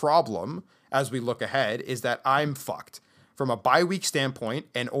 The problem as we look ahead is that I'm fucked. From a bye week standpoint,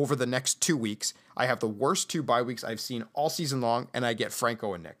 and over the next 2 weeks, I have the worst 2 bye weeks I've seen all season long, and I get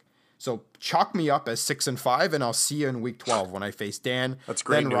Franco and Nick. So chalk me up as 6-5, and I'll see you in week 12 when I face Dan. That's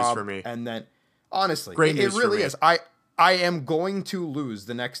great then news Rob, for me. And then, honestly, great it news really for me. is. I am going to lose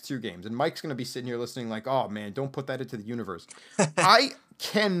the next 2 games. And Mike's going to be sitting here listening like, oh, man, don't put that into the universe. I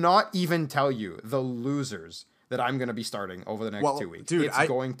cannot even tell you the losers that I'm going to be starting over the next 2 weeks. Dude, it's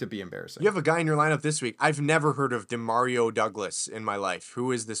going to be embarrassing. You have a guy in your lineup this week. I've never heard of DeMario Douglas in my life.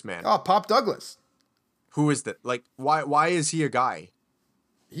 Who is this man? Oh, Pop Douglas. Who is that? Like, why is he a guy?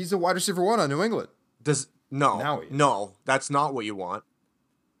 He's a wide receiver 1 on New England. No, that's not what you want.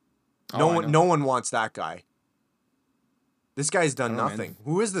 No one wants that guy. This guy's done nothing.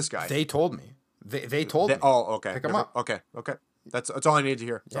 Who is this guy? They told me. They told me. Oh, okay. Pick him up. Okay. That's all I need to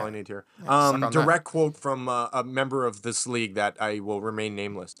hear. That's all I need to hear. Direct quote from a member of this league that I will remain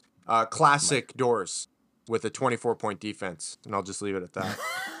nameless. Classic Doors with a 24-point defense, and I'll just leave it at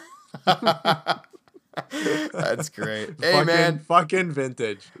that. That's great. Hey, man. Fucking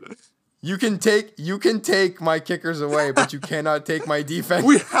vintage. You can take my kickers away, but you cannot take my defense.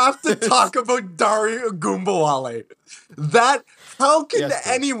 We have to talk about Daria Gumbawale. How can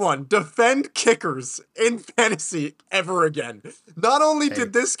anyone defend kickers in fantasy ever again? Not only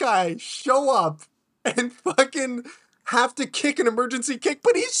did this guy show up and fucking have to kick an emergency kick,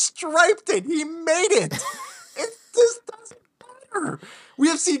 but he striped it. He made it. It just doesn't matter. We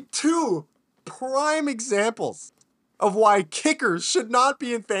have seen 2 prime examples of why kickers should not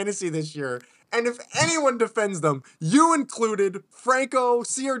be in fantasy this year. And if anyone defends them, you included, Franco,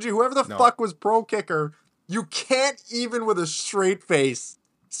 CRG, whoever the fuck was pro kicker, you can't even with a straight face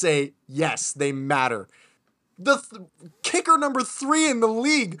say, yes, they matter. The kicker number 3 in the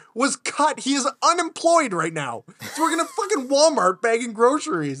league was cut. He is unemployed right now. So we're going to fucking Walmart bagging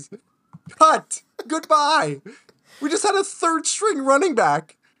groceries. Cut. Goodbye. We just had a 3rd string running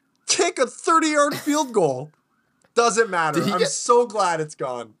back kick a 30-yard field goal. Doesn't matter. I'm so glad it's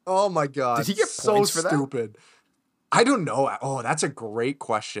gone. Oh my God. Did he get points for that? So stupid. I don't know. Oh, that's a great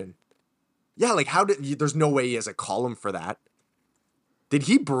question. Yeah, like there's no way he has a column for that. Did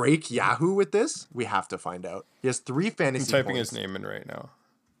he break Yahoo with this? We have to find out. He has 3 fantasy points. I'm typing his name in right now.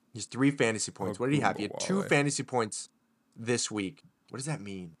 He has 3 fantasy points. What did he have? He had 2 fantasy points this week. What does that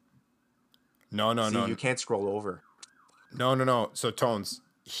mean? No. You can't scroll over. No. So Tones,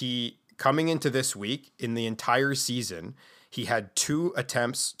 coming into this week, in the entire season, he had 2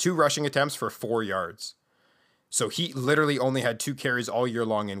 rushing attempts for 4 yards. So he literally only had 2 carries all year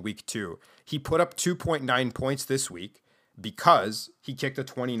long in week 2. He put up 2.9 points this week because he kicked a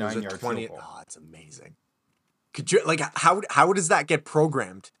 29-yard field goal. Oh, it's amazing. Could you how does that get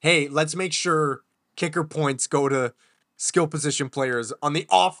programmed? Hey, let's make sure kicker points go to skill position players on the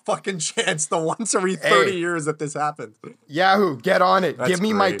off fucking chance the once every 30 years that this happens. Yahoo, get on it. That's Give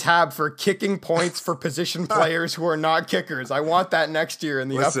me my tab for kicking points for position players who are not kickers. I want that next year in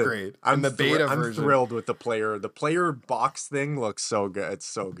the upgrade. I'm the beta version. I'm thrilled with the player box thing looks so good. It's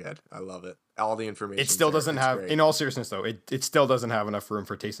so good. I love it. All the information. It still doesn't have, in all seriousness though, it still doesn't have enough room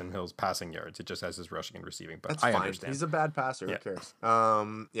for Taysom Hill's passing yards. It just has his rushing and receiving. But that's I fine. understand. He's a bad passer. Who cares?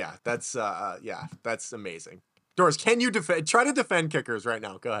 That's amazing. Doris, can you try to defend kickers right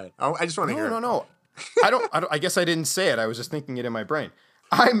now? Go ahead. I just want to hear it. No. I guess I didn't say it. I was just thinking it in my brain.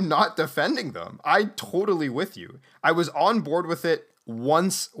 I'm not defending them. I'm totally with you. I was on board with it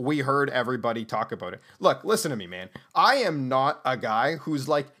once we heard everybody talk about it. Look, listen to me, man. I am not a guy who's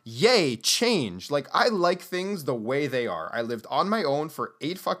like, yay, change. Like, I like things the way they are. I lived on my own for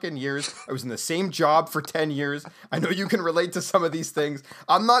 8 fucking years. I was in the same job for 10 years. I know you can relate to some of these things.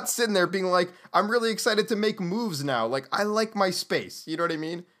 I'm not sitting there being like, I'm really excited to make moves now. Like, I like my space. You know what I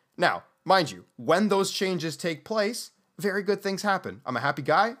mean? Now, mind you, when those changes take place, very good things happen. I'm a happy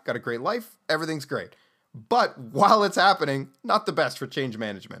guy, got a great life, everything's great. But while it's happening, not the best for change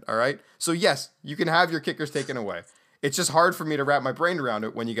management, all right? So yes, you can have your kickers taken away. It's just hard for me to wrap my brain around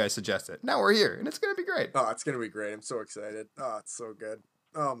it when you guys suggest it. Now we're here, and it's going to be great. Oh, it's going to be great. I'm so excited. Oh, it's so good.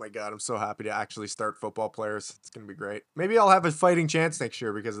 Oh my God, I'm so happy to actually start football players. It's going to be great. Maybe I'll have a fighting chance next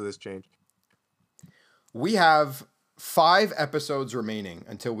year because of this change. We have 5 episodes remaining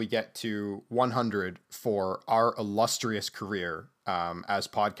until we get to 100 for our illustrious career as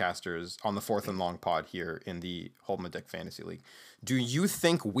podcasters on the Fourth and Long pod here in the Hold My Dick Fantasy League. Do you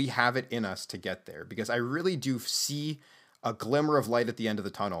think we have it in us to get there? Because I really do see a glimmer of light at the end of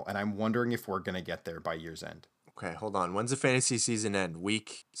the tunnel, and I'm wondering if we're going to get there by year's end. Okay, hold on. When's the fantasy season end?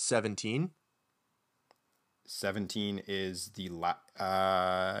 Week 17? 17 is the week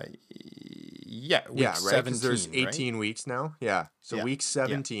right, 17, there's 18 right? weeks now. Yeah. So week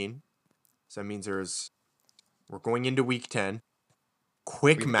 17. Yeah. So that means we're going into week 10.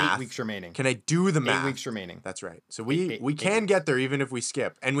 Quick math. 8 weeks remaining. Can I do the math? 8 weeks remaining. That's right. So we can get there even if we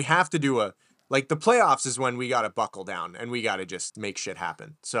skip. And we have to do the playoffs is when we got to buckle down and we got to just make shit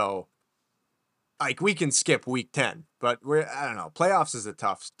happen. So like we can skip week 10, but I don't know. Playoffs is a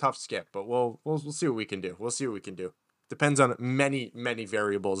tough skip, but we'll see what we can do. We'll see what we can do. Depends on many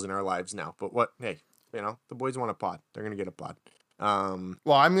variables in our lives now. But hey, the boys want a pod. They're gonna get a pod. Well,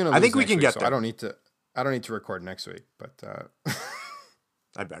 I'm gonna. I think we can get there. I don't need to record next week, but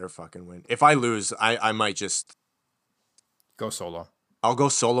I better fucking win. If I lose, I might just go solo. I'll go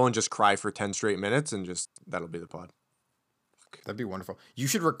solo and just cry for 10 straight minutes, and that'll be the pod. That'd be wonderful. You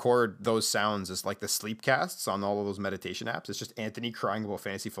should record those sounds as like the sleep casts on all of those meditation apps. It's just Anthony crying about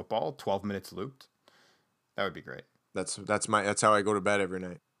fantasy football, 12 minutes looped. That would be great. That's how I go to bed every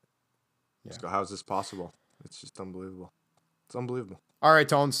night. Yeah. Just go, how is this possible? It's just unbelievable. It's unbelievable. All right,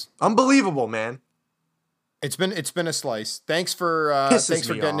 Tones. Unbelievable, man. It's been a slice. Thanks for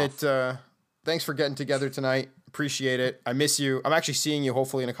getting together tonight. Appreciate it. I miss you. I'm actually seeing you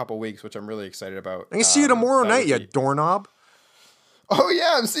hopefully in a couple weeks, which I'm really excited about. I can see you tomorrow night, you doorknob. Oh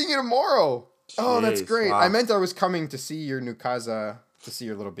yeah, I'm seeing you tomorrow. Jeez, oh, that's great. Wow. I meant I was coming to see your new casa, to see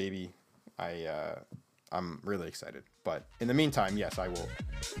your little baby. I'm really excited. But in the meantime, yes, I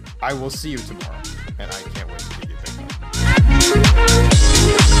will see you tomorrow, and I can't wait to give you a big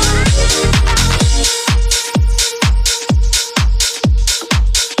hug.